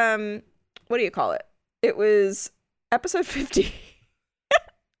was what do you call it? It was episode 50.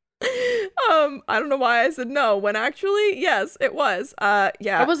 I don't know why I said no when actually yes, it was.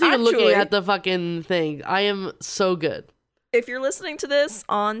 Yeah. I wasn't even looking at the fucking thing. I am so good. If you're listening to this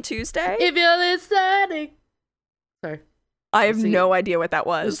on Tuesday, if you're listening, sorry, I have no idea what that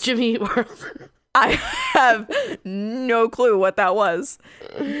was. It's Jimmy Eat World. I have no clue what that was.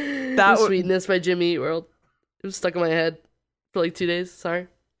 That Sweetness by Jimmy Eat World. It was stuck in my head for like 2 days. Sorry.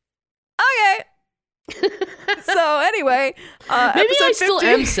 Okay. So anyway, maybe I still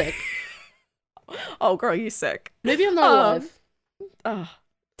am sick. Oh, girl, you sick. Maybe I'm not alive.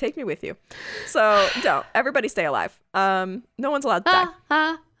 Take me with you. So don't. Everybody stay alive. No one's allowed to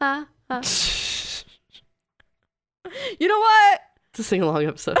die. You know what? It's a sing-along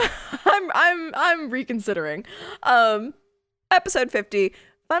episode. I'm reconsidering. Episode 50.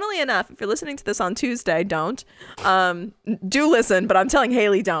 funnily enough, if you're listening to this on Tuesday, don't. Do listen, but I'm telling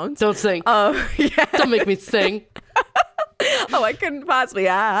Haley don't. Don't sing. Yeah. Don't make me sing. Oh, I couldn't possibly.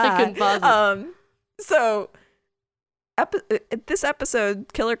 I couldn't possibly. So, this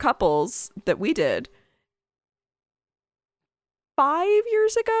episode, Killer Couples, that we did 5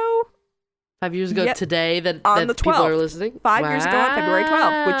 years ago. 5 years ago today that the people 12th. Are listening? 5 years ago on February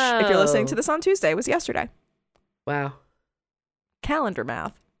 12th, which, if you're listening to this on Tuesday, was yesterday. Wow. Calendar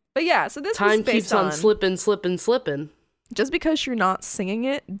math. But yeah, so this time was based keeps on slipping. Just because you're not singing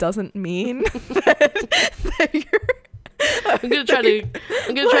it doesn't mean that you're... I'm gonna try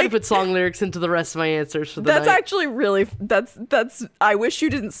to put song lyrics into the rest of my answers for the That's night. actually really that's I wish you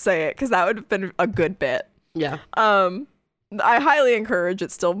didn't say it because that would have been a good bit. Yeah. I highly encourage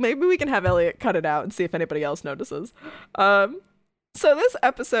it still. Maybe we can have Elliot cut it out and see if anybody else notices. So this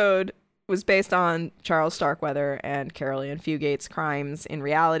episode was based on Charles Starkweather and Carol Ann Fugate's crimes. In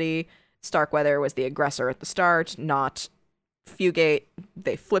reality, Starkweather was the aggressor at the start, not Fugate.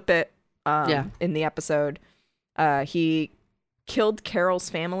 They flip it in the episode. He killed Carol's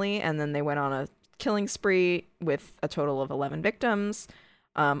family, and then they went on a killing spree with a total of 11 victims.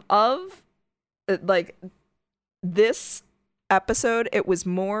 This episode, it was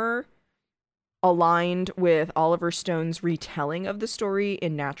more aligned with Oliver Stone's retelling of the story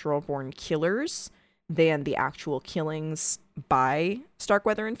in Natural Born Killers than the actual killings by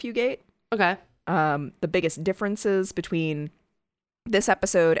Starkweather and Fugate. Okay. The biggest differences between this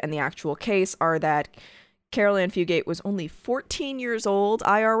episode and the actual case are that Carol Ann Fugate was only 14 years old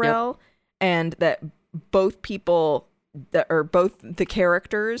IRL, and that both the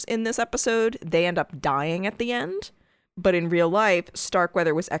characters in this episode, they end up dying at the end. But in real life,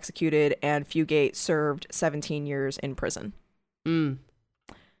 Starkweather was executed and Fugate served 17 years in prison.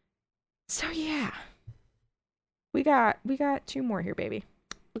 So yeah. We got 2 more here, baby.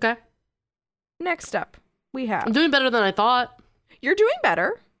 Okay. Next up, we have... I'm doing better than I thought. You're doing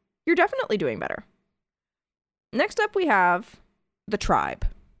better. You're definitely doing better. Next up, we have The Tribe.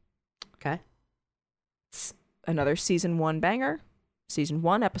 Okay. It's another season 1 banger. Season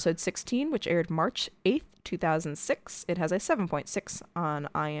 1, episode 16, which aired March 8th, 2006. It has a 7.6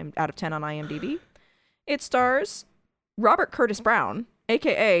 out of 10 on IMDb. It stars Robert Curtis Brown,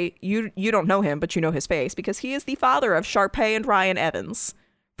 aka you don't know him, but you know his face because he is the father of Sharpay and Ryan Evans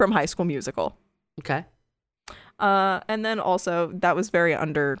from High School Musical. Okay. And then also that was very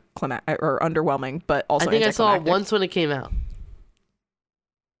underwhelming, but also I think I saw it once when it came out.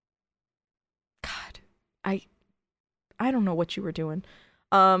 God, I don't know what you were doing.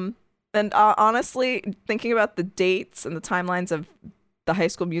 And honestly, thinking about the dates and the timelines of the High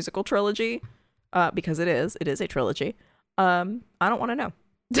School Musical trilogy, because it is a trilogy, I don't want to know.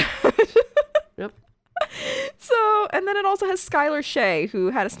 Yep. So, and then it also has Skylar Shea, who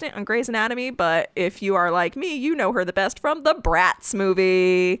had a stint on Grey's Anatomy, but if you are like me, you know her the best from the Bratz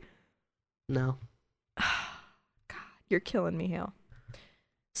movie. No. God, you're killing me, Hale.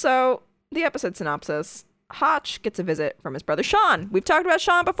 So, the episode synopsis. Hotch gets a visit from his brother Sean. We've talked about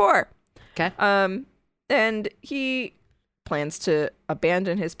Sean before. Okay. And he plans to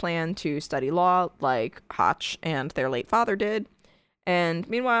abandon his plan to study law like Hotch and their late father did. And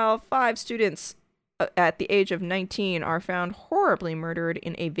meanwhile, 5 students at the age of 19 are found horribly murdered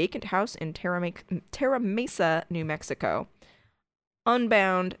in a vacant house in Terra Mesa, New Mexico.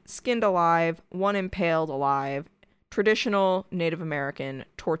 Unbound, skinned alive, one impaled alive. Traditional Native American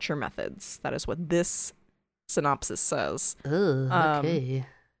torture methods. That is what this synopsis says. Oh, okay.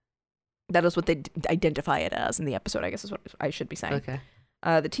 That is what they identify it as in the episode, I guess is what I should be saying. Okay.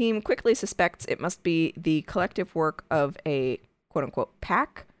 The team quickly suspects it must be the collective work of a quote-unquote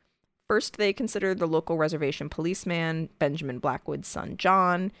pack. First, they consider the local reservation policeman, Benjamin Blackwood's son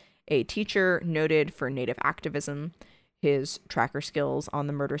John, a teacher noted for Native activism. His tracker skills on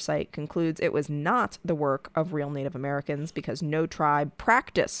the murder site concludes it was not the work of real Native Americans because no tribe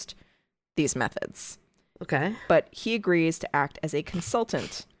practiced these methods. Okay. But he agrees to act as a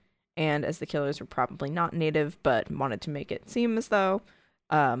consultant. And as the killers were probably not Native, but wanted to make it seem as though,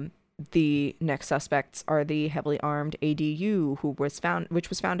 the next suspects are the heavily armed ADU, which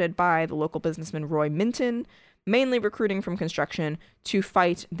was founded by the local businessman Roy Minton, mainly recruiting from construction to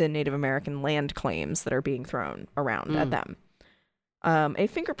fight the Native American land claims that are being thrown around at them. A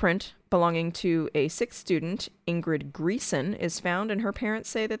fingerprint belonging to a 6th student, Ingrid Greason, is found, and her parents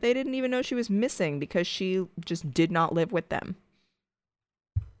say that they didn't even know she was missing because she just did not live with them.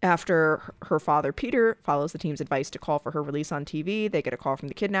 After her father, Peter, follows the team's advice to call for her release on TV, they get a call from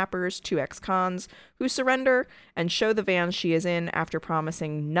the kidnappers, 2 ex-cons, who surrender and show the van she is in after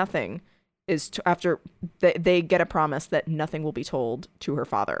promising nothing after they get a promise that nothing will be told to her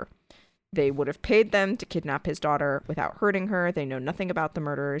father. They would have paid them to kidnap his daughter without hurting her. They know nothing about the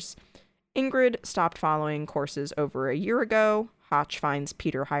murders. Ingrid stopped following courses over a year ago. Hotch finds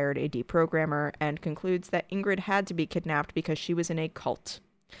Peter hired a deprogrammer and concludes that Ingrid had to be kidnapped because she was in a cult.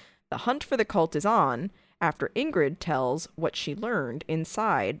 The hunt for the cult is on after Ingrid tells what she learned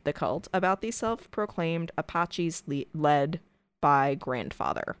inside the cult about the self-proclaimed Apaches led by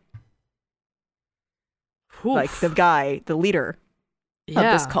Grandfather. Oof. Like the leader of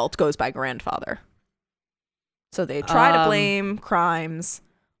this cult goes by Grandfather. So they try to blame crimes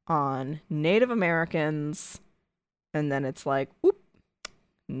on Native Americans, and then it's like, oop,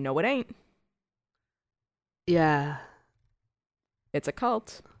 no it ain't. Yeah. It's a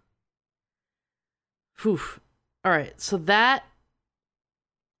cult. Whew. All right, so that,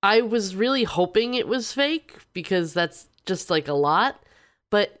 I was really hoping it was fake, because that's just like a lot,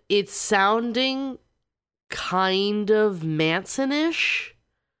 but it's sounding kind of Manson-ish,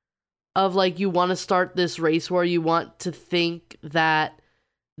 of like, you want to start this race war, you want to think that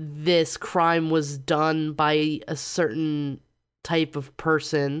this crime was done by a certain type of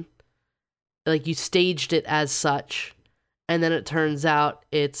person, like you staged it as such, and then it turns out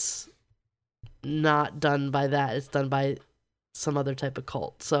it's not done by that, it's done by some other type of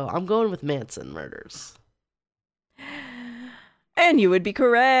cult. So I'm going with Manson murders. And you would be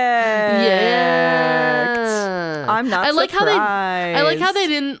correct. Yeah. I'm not surprised. I like how they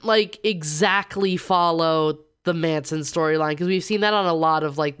didn't like exactly follow the Manson storyline, because we've seen that on a lot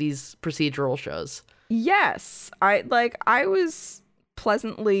of like these procedural shows. Yes. I was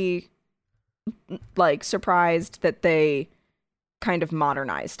pleasantly like surprised that they kind of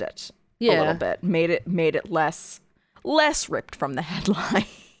modernized it a little bit. Made it less ripped from the headline.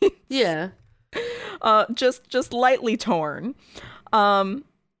 Yeah. Just lightly torn.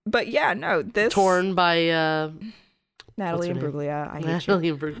 But yeah, no, this torn by Natalie Imbruglia.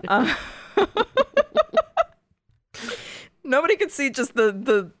 Natalie Imbruglia. Nobody could see just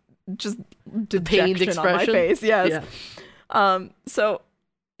the pained expression on my face. Yes. Yeah. So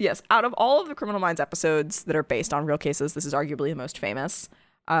yes, out of all of the Criminal Minds episodes that are based on real cases, this is arguably the most famous.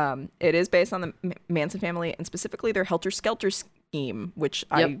 It is based on the Manson family, and specifically their Helter Skelter scheme, which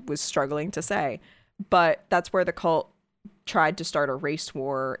I was struggling to say. But that's where the cult tried to start a race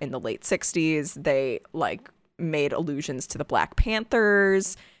war in the late 60s. They like made allusions to the Black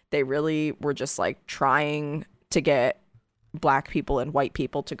Panthers. They really were just like trying to get Black people and white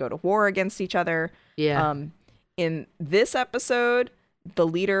people to go to war against each other. Yeah. In this episode, the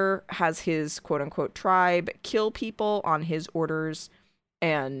leader has his quote unquote tribe kill people on his orders,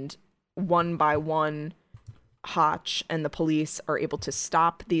 and one by one, Hotch and the police are able to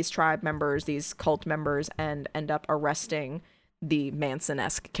stop these tribe members, these cult members, and end up arresting the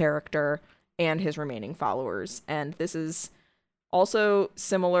Manson-esque character and his remaining followers. And this is also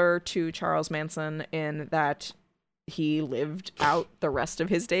similar to Charles Manson in that he lived out the rest of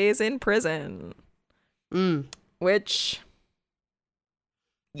his days in prison. Which,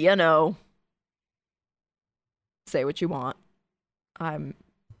 you know, say what you want. I'm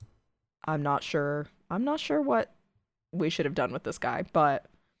not sure. I'm not sure what we should have done with this guy, but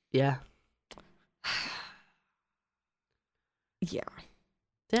yeah. Yeah.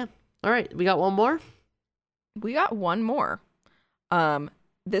 Damn. All right, we got one more? We got one more.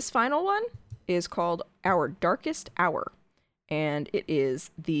 This final one is called Our Darkest Hour, and it is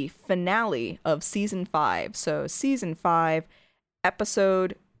the finale of season 5. So season 5,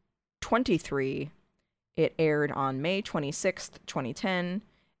 episode 23. It aired on May 26th, 2010,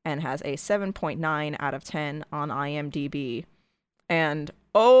 and has a 7.9 out of 10 on IMDb. And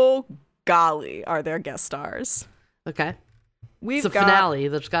oh golly, are there guest stars. Okay. It's a finale,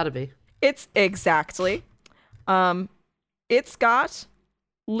 there's gotta be. It's exactly. It's got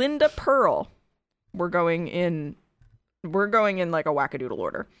Linda Pearl. We're going in like a wackadoodle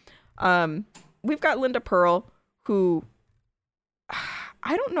order. We've got Linda Pearl, who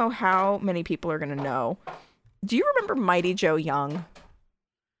I don't know how many people are gonna know. Do you remember Mighty Joe Young?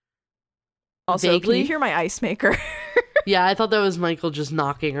 Also, vaguely? Can you hear my ice maker? Yeah, I thought that was Michael just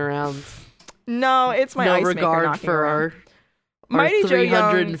knocking around. No, it's my ice maker. No regard for around. our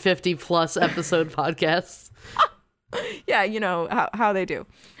 350 plus episode podcast. Yeah, you know how they do.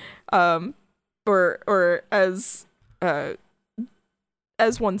 Or as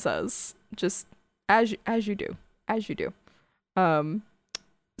one says, just as you do.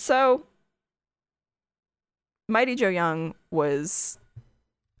 So Mighty Joe Young was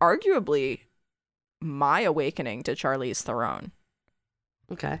arguably my awakening to Charlize Theron.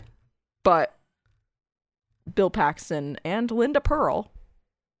 Okay. But Bill Paxton and Linda Pearl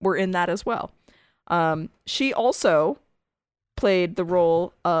were in that as well. She also played the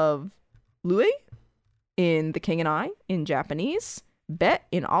role of Louis in The King and I in Japanese, Bet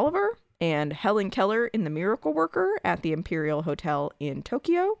in Oliver, and Helen Keller in The Miracle Worker at the Imperial Hotel in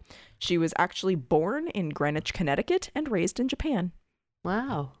Tokyo. She was actually born in Greenwich, Connecticut, and raised in Japan.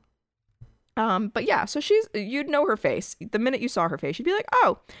 Wow. But yeah, so you'd know her face. The minute you saw her face, you'd be like,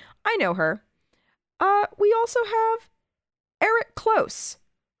 oh, I know her. We also have Eric Close,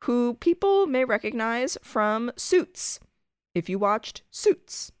 who people may recognize from Suits. If you watched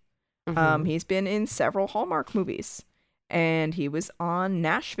Suits, he's been in several Hallmark movies, and he was on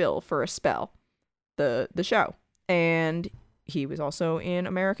Nashville for a spell, the show, and he was also in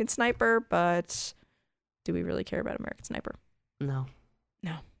American Sniper. But do we really care about American Sniper? No.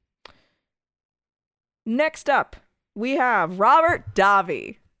 Next up, we have Robert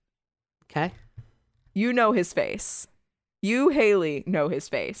Davi. Okay. You know his face. You, Haley, know his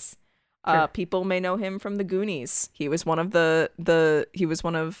face. Sure. People may know him from The Goonies. He was one of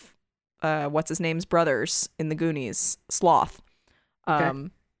what's his name's brothers in The Goonies, Sloth. Okay.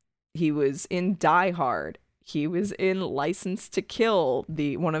 He was in Die Hard. He was in License to Kill,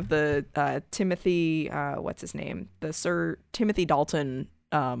 one of the Timothy what's his name? The Sir Timothy Dalton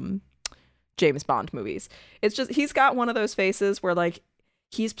James Bond movies. It's just he's got one of those faces where like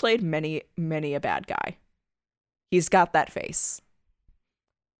he's played many a bad guy. He's got that face.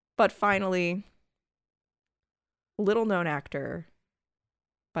 But finally, little known actor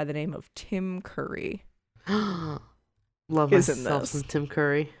by the name of Tim Curry. Love myself some Tim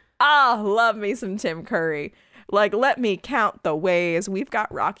Curry. Love me some Tim Curry. Like, let me count the ways. We've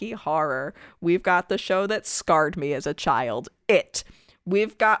got Rocky Horror. We've got the show that scarred me as a child, It.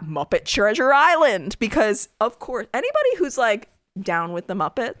 We've got Muppet Treasure Island, because, of course, anybody who's, like, down with the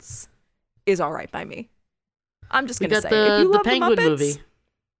Muppets is all right by me. I'm just going to say, if you love the Penguin movie.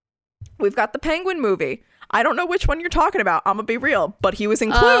 We've got the Penguin movie. I don't know which one you're talking about. I'm going to be real. But he was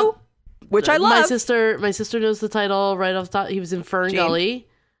in Clue, which I love. My sister knows the title right off the top. He was in Fern Gully.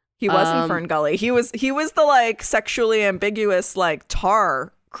 He was in Fern Gully. He was the, like, sexually ambiguous, like,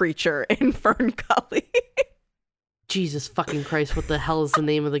 tar creature in Fern Gully. Jesus fucking Christ, what the hell is the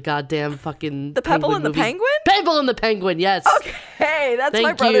name of the goddamn fucking The Pebble and the Penguin? Pebble and the Penguin, yes. Okay, that's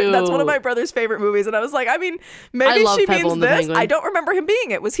my brother. That's one of my brother's favorite movies. And I was like, I mean, maybe she means this. I don't remember him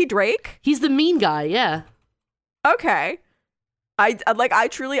being it. Was he Drake? He's the mean guy, yeah. Okay. I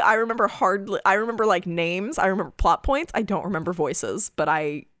remember like names. I remember plot points. I don't remember voices, but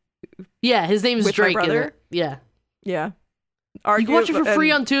yeah, his name is Drake. My brother? Yeah. Yeah. You can watch it for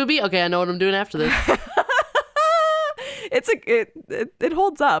free on Tubi? Okay, I know what I'm doing after this. It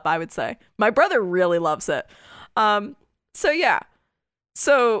holds up, I would say. My brother really loves it. So yeah.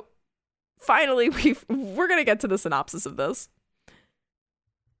 So finally we're going to get to the synopsis of this.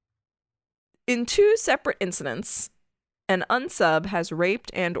 In 2 separate incidents, an unsub has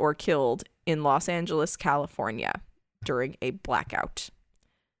raped and or killed in Los Angeles, California during a blackout.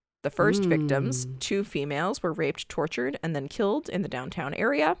 The first victims, 2 females, were raped, tortured, and then killed in the downtown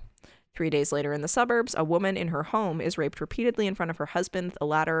area. 3 days later in the suburbs, a woman in her home is raped repeatedly in front of her husband, the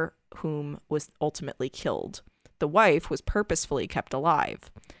latter whom was ultimately killed. The wife was purposefully kept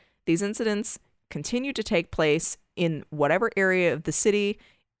alive. These incidents continue to take place in whatever area of the city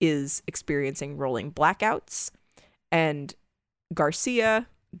is experiencing rolling blackouts. And Garcia,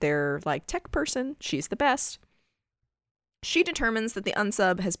 their like tech person, she's the best. She determines that the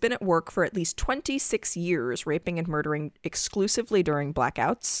unsub has been at work for at least 26 years, raping and murdering exclusively during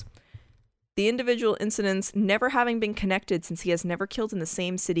blackouts. The individual incidents never having been connected since he has never killed in the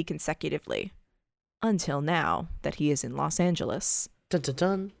same city consecutively. Until now that he is in Los Angeles. Dun dun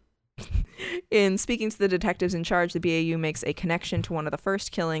dun. In speaking to the detectives in charge, the BAU makes a connection to one of the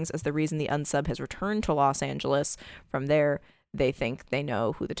first killings as the reason the unsub has returned to Los Angeles. From there, they think they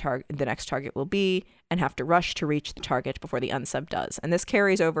know who the next target will be and have to rush to reach the target before the unsub does. And this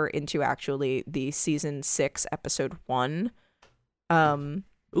carries over into actually the season 6, episode 1.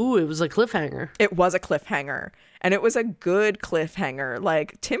 Ooh, it was a cliffhanger. It was a cliffhanger. And it was a good cliffhanger.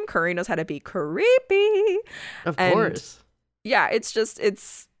 Like, Tim Curry knows how to be creepy. Of course. Yeah, it's just,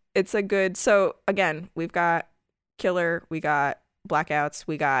 it's a good, so again, we've got Killer, we got Blackouts,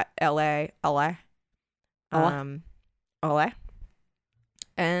 we got LA.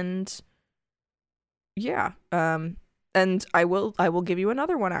 And yeah, and I will give you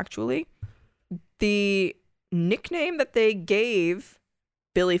another one actually. The nickname that they gave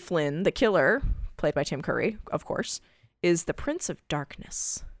Billy Flynn, the killer, played by Tim Curry, of course, is the Prince of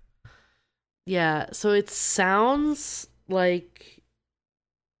Darkness. Yeah, so it sounds like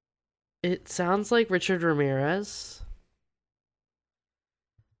Richard Ramirez.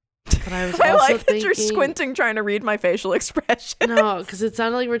 But I was I also like that you're squinting trying to read my facial expression. No, because it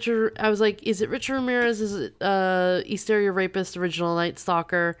sounded like Richard. I was like, is it Richard Ramirez? Is it East Area Rapist, original Night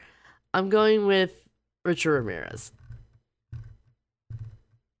Stalker? I'm going with Richard Ramirez.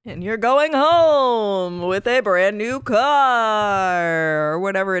 And you're going home with a brand new car, or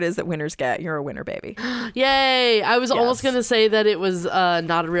whatever it is that winners get. You're a winner, baby. Yay! I was almost going to say that it was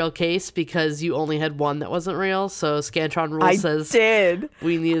not a real case because you only had one that wasn't real. So Scantron Rules says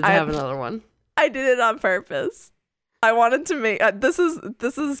we needed to have another one. I did it on purpose. I wanted to make this is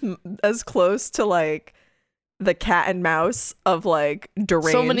as close to like the cat and mouse of like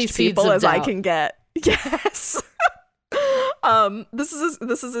deranged so many people as doubt. I can get. Yes. This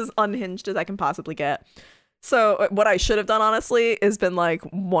is as unhinged as I can possibly get. So what I should have done, honestly, is been like,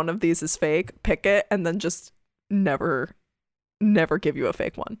 one of these is fake, pick it, and then just never give you a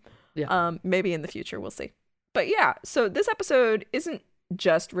fake one. Yeah. Maybe in the future, we'll see. But yeah, so this episode isn't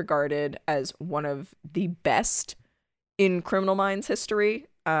just regarded as one of the best in Criminal Minds history.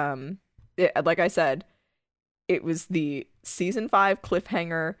 Like I said, it was the season 5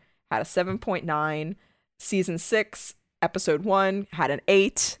 cliffhanger, had a 7.9. Season 6, episode 1 had an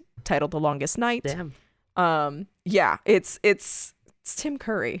 8, titled The Longest Night. Damn. Yeah, it's Tim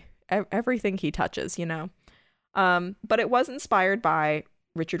Curry. Everything he touches, you know. But it was inspired by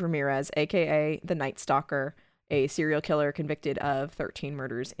Richard Ramirez, aka the Night Stalker, a serial killer convicted of 13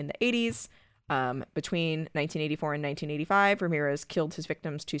 murders in the 80s. Between 1984 and 1985, Ramirez killed his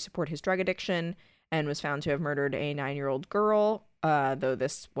victims to support his drug addiction and was found to have murdered a 9-year-old girl, though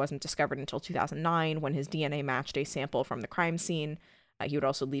this wasn't discovered until 2009 when his DNA matched a sample from the crime scene. He would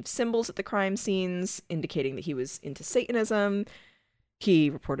also leave symbols at the crime scenes, indicating that he was into Satanism.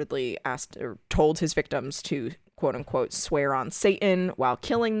 He reportedly told his victims to, quote unquote, swear on Satan while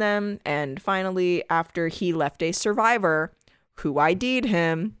killing them. And finally, after he left a survivor who ID'd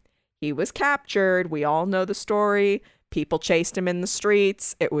him, he was captured. We all know the story. People chased him in the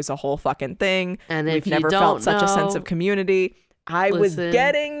streets. It was a whole fucking thing. And we've never felt such a sense of community. I was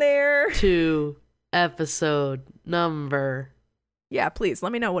getting there. To episode number. Yeah, please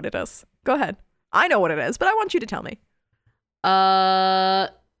let me know what it is. Go ahead. I know what it is, but I want you to tell me.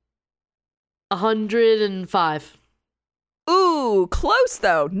 105. Ooh, close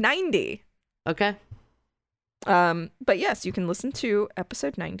though. 90. Okay. But yes, you can listen to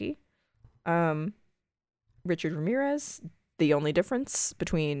episode 90. Richard Ramirez. The only difference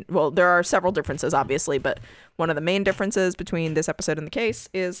between, well, there are several differences, obviously, but one of the main differences between this episode and the case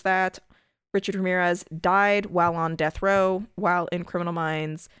is that Richard Ramirez died while on death row, while in Criminal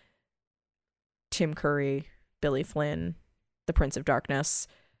Minds, Tim Curry, Billy Flynn, the Prince of Darkness,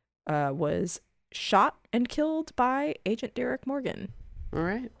 was shot and killed by Agent Derek Morgan. All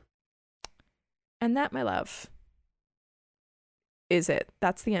right. And that, my love, is it.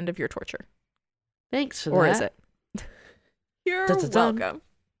 That's the end of your torture. Thanks for or that. Or is it? You're welcome.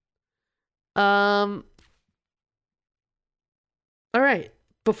 All right.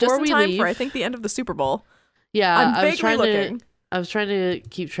 Before just in we time leave, for I think the end of the Super Bowl. Yeah, I'm vaguely looking. I was trying to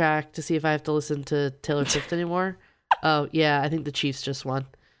keep track to see if I have to listen to Taylor Swift anymore. Oh yeah, I think the Chiefs just won.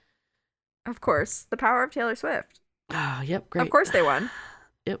 Of course, the power of Taylor Swift. Oh, yep, great. Of course they won.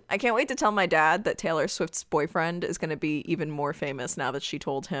 Yep. I can't wait to tell my dad that Taylor Swift's boyfriend is going to be even more famous now that she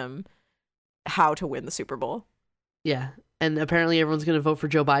told him how to win the Super Bowl. Yeah. And apparently everyone's going to vote for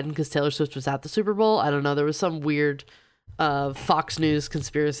Joe Biden because Taylor Swift was at the Super Bowl. I don't know. There was some weird Fox News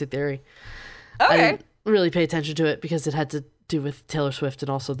conspiracy theory. Okay. I didn't really pay attention to it because it had to do with Taylor Swift and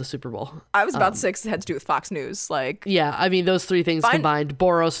also the Super Bowl. I was about to say it had to do with Fox News. Like, yeah, I mean, those three things combined.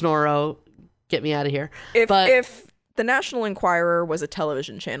 Boros, Noro, get me out of here. If the National Enquirer was a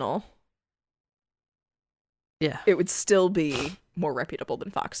television channel, yeah, it would still be more reputable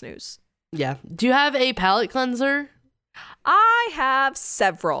than Fox News. Yeah. Do you have a palate cleanser? I have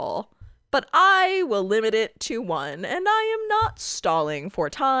several, but I will limit it to one, and I am not stalling for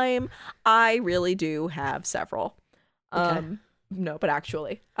time. I really do have several. Okay. No, but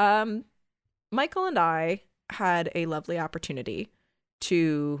actually, Michael and I had a lovely opportunity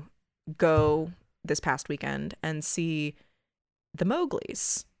to go this past weekend and see the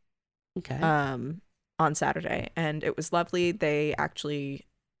Mowglis. Okay. On Saturday, and it was lovely. They actually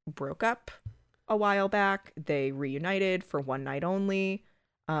broke up a while back. They reunited for one night only.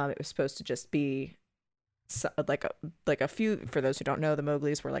 It was supposed to just be like a few. For those who don't know, the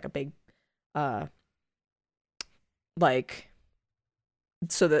Mowglis were like a big,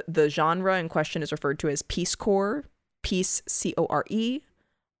 so the genre in question is referred to as Peace Corps, Peace CORE,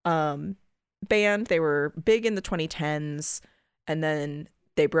 band. They were big in the 2010s, and then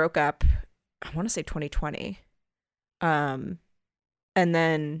they broke up. I want to say 2020. And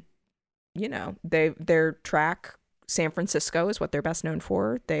then you know, their track San Francisco is what they're best known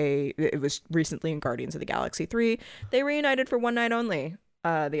for. It was recently in Guardians of the Galaxy 3. They reunited for one night only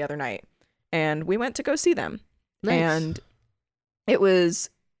the other night, and we went to go see them. Nice. And it was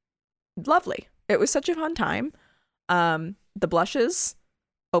lovely. It was such a fun time. The Blushes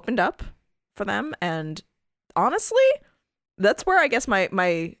opened up for them, and honestly, that's where I guess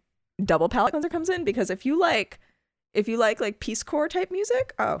my double palate cleanser comes in, because if you like Peace Corps type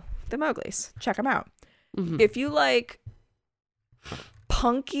music, the Mowglis, check them out. Mm-hmm. If you like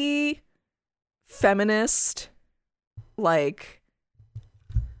punky feminist, like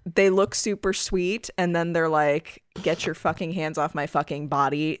they look super sweet and then they're like, get your fucking hands off my fucking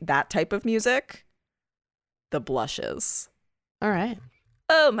body, that type of music, the Blushes. All right.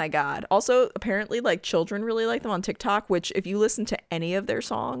 Oh my God. Also, apparently, like, children really like them on TikTok, which if you listen to any of their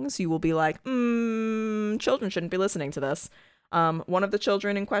songs, you will be like, children shouldn't be listening to this. One of the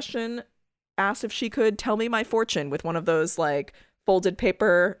children in question asked if she could tell me my fortune with one of those, like, folded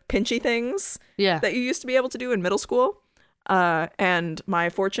paper pinchy things that you used to be able to do in middle school. And my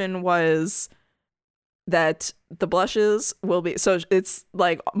fortune was that the Blushes will be, so it's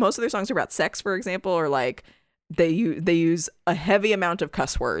like most of their songs are about sex, for example, or like they use a heavy amount of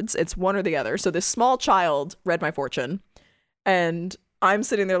cuss words. It's one or the other. So this small child read my fortune, and I'm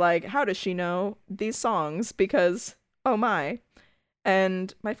sitting there like, how does she know these songs? Because, oh my.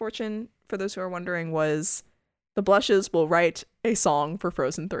 And my fortune, for those who are wondering, was the Blushes will write a song for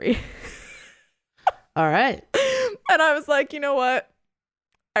Frozen 3. All right. And I was like, you know what?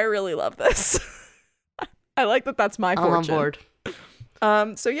 I really love this. I like that that's my fortune. I'm on board.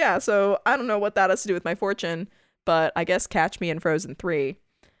 So I don't know what that has to do with my fortune, but I guess catch me in Frozen 3.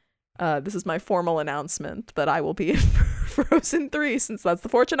 This is my formal announcement that I will be in Frozen 3, since that's the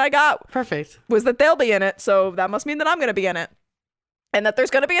fortune I got. Perfect. Was that they'll be in it, so that must mean that I'm going to be in it. And that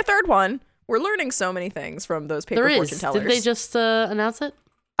there's going to be a third one. We're learning so many things from those paper fortune tellers. Did they just announce it?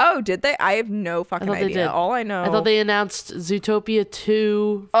 Oh, did they? I have no fucking idea. They did. All I know... I thought they announced Zootopia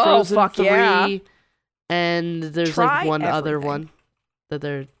 2, Frozen 3, yeah. And there's like one other one that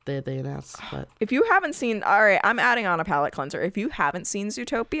they announced. But if you haven't seen... All right, I'm adding on a palate cleanser. If you haven't seen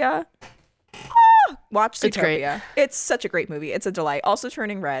Zootopia, watch Zootopia. It's great. It's such a great movie. It's a delight. Also,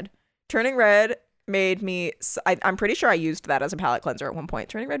 Turning Red. Turning Red made me... I'm pretty sure I used that as a palate cleanser at one point.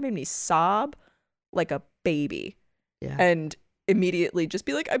 Turning Red made me sob like a baby. Yeah. And immediately just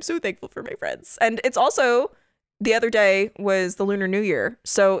be like, I'm so thankful for my friends. And it's also... The other day was the Lunar New Year.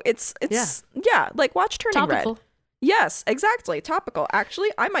 So it's like watch Turning Topical. Red. Yes, exactly. Topical. Actually,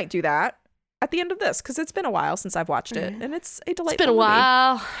 I might do that at the end of this, because it's been a while since I've watched it, and it's a delightful It's been a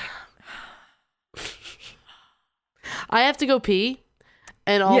while. I have to go pee.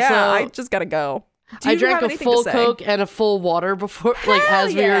 And also, yeah, I just gotta go. I drank a full Coke and a full water before,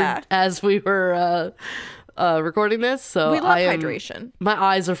 as we were recording this. So we love hydration. My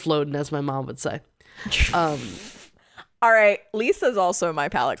eyes are floating, as my mom would say. All right, Lisa's also my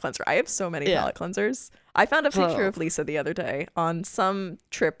palate cleanser. I have so many palate cleansers. I found a picture of Lisa the other day on some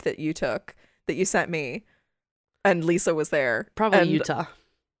trip that you took, that you sent me, and Lisa was there. Probably Utah.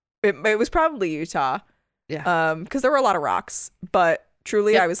 It was probably Utah. Yeah. Because there were a lot of rocks, but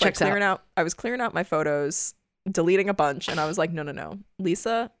truly, I was like clearing out my photos, deleting a bunch, and I was like, no,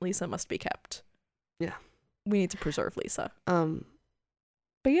 Lisa must be kept. Yeah. We need to preserve Lisa. But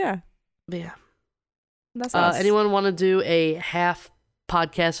yeah. That's us. Anyone want to do a half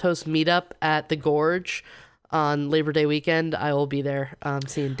podcast host meetup at the Gorge on Labor Day weekend? I will be there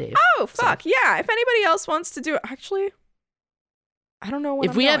seeing Dave. Oh, fuck. So. Yeah. If anybody else wants to do it. Actually, I don't know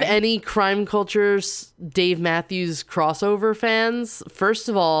if we have any Crime Cultures Dave Matthews crossover fans. First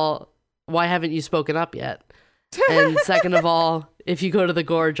of all, why haven't you spoken up yet? And second of all, if you go to the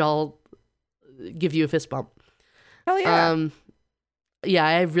Gorge, I'll give you a fist bump. Hell yeah. Yeah,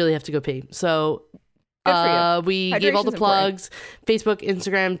 I really have to go pee. So we gave all the plugs: Facebook,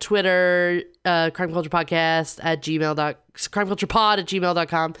 Instagram, Twitter, Crime Culture Podcast at crimeculturepod at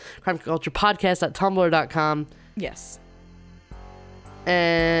gmail.com, crimeculturepodcast at tumblr.com. Yes.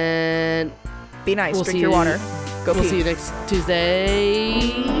 And be nice. Drink your water. Go pee. We'll see you next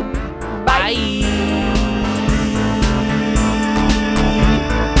Tuesday. Bye.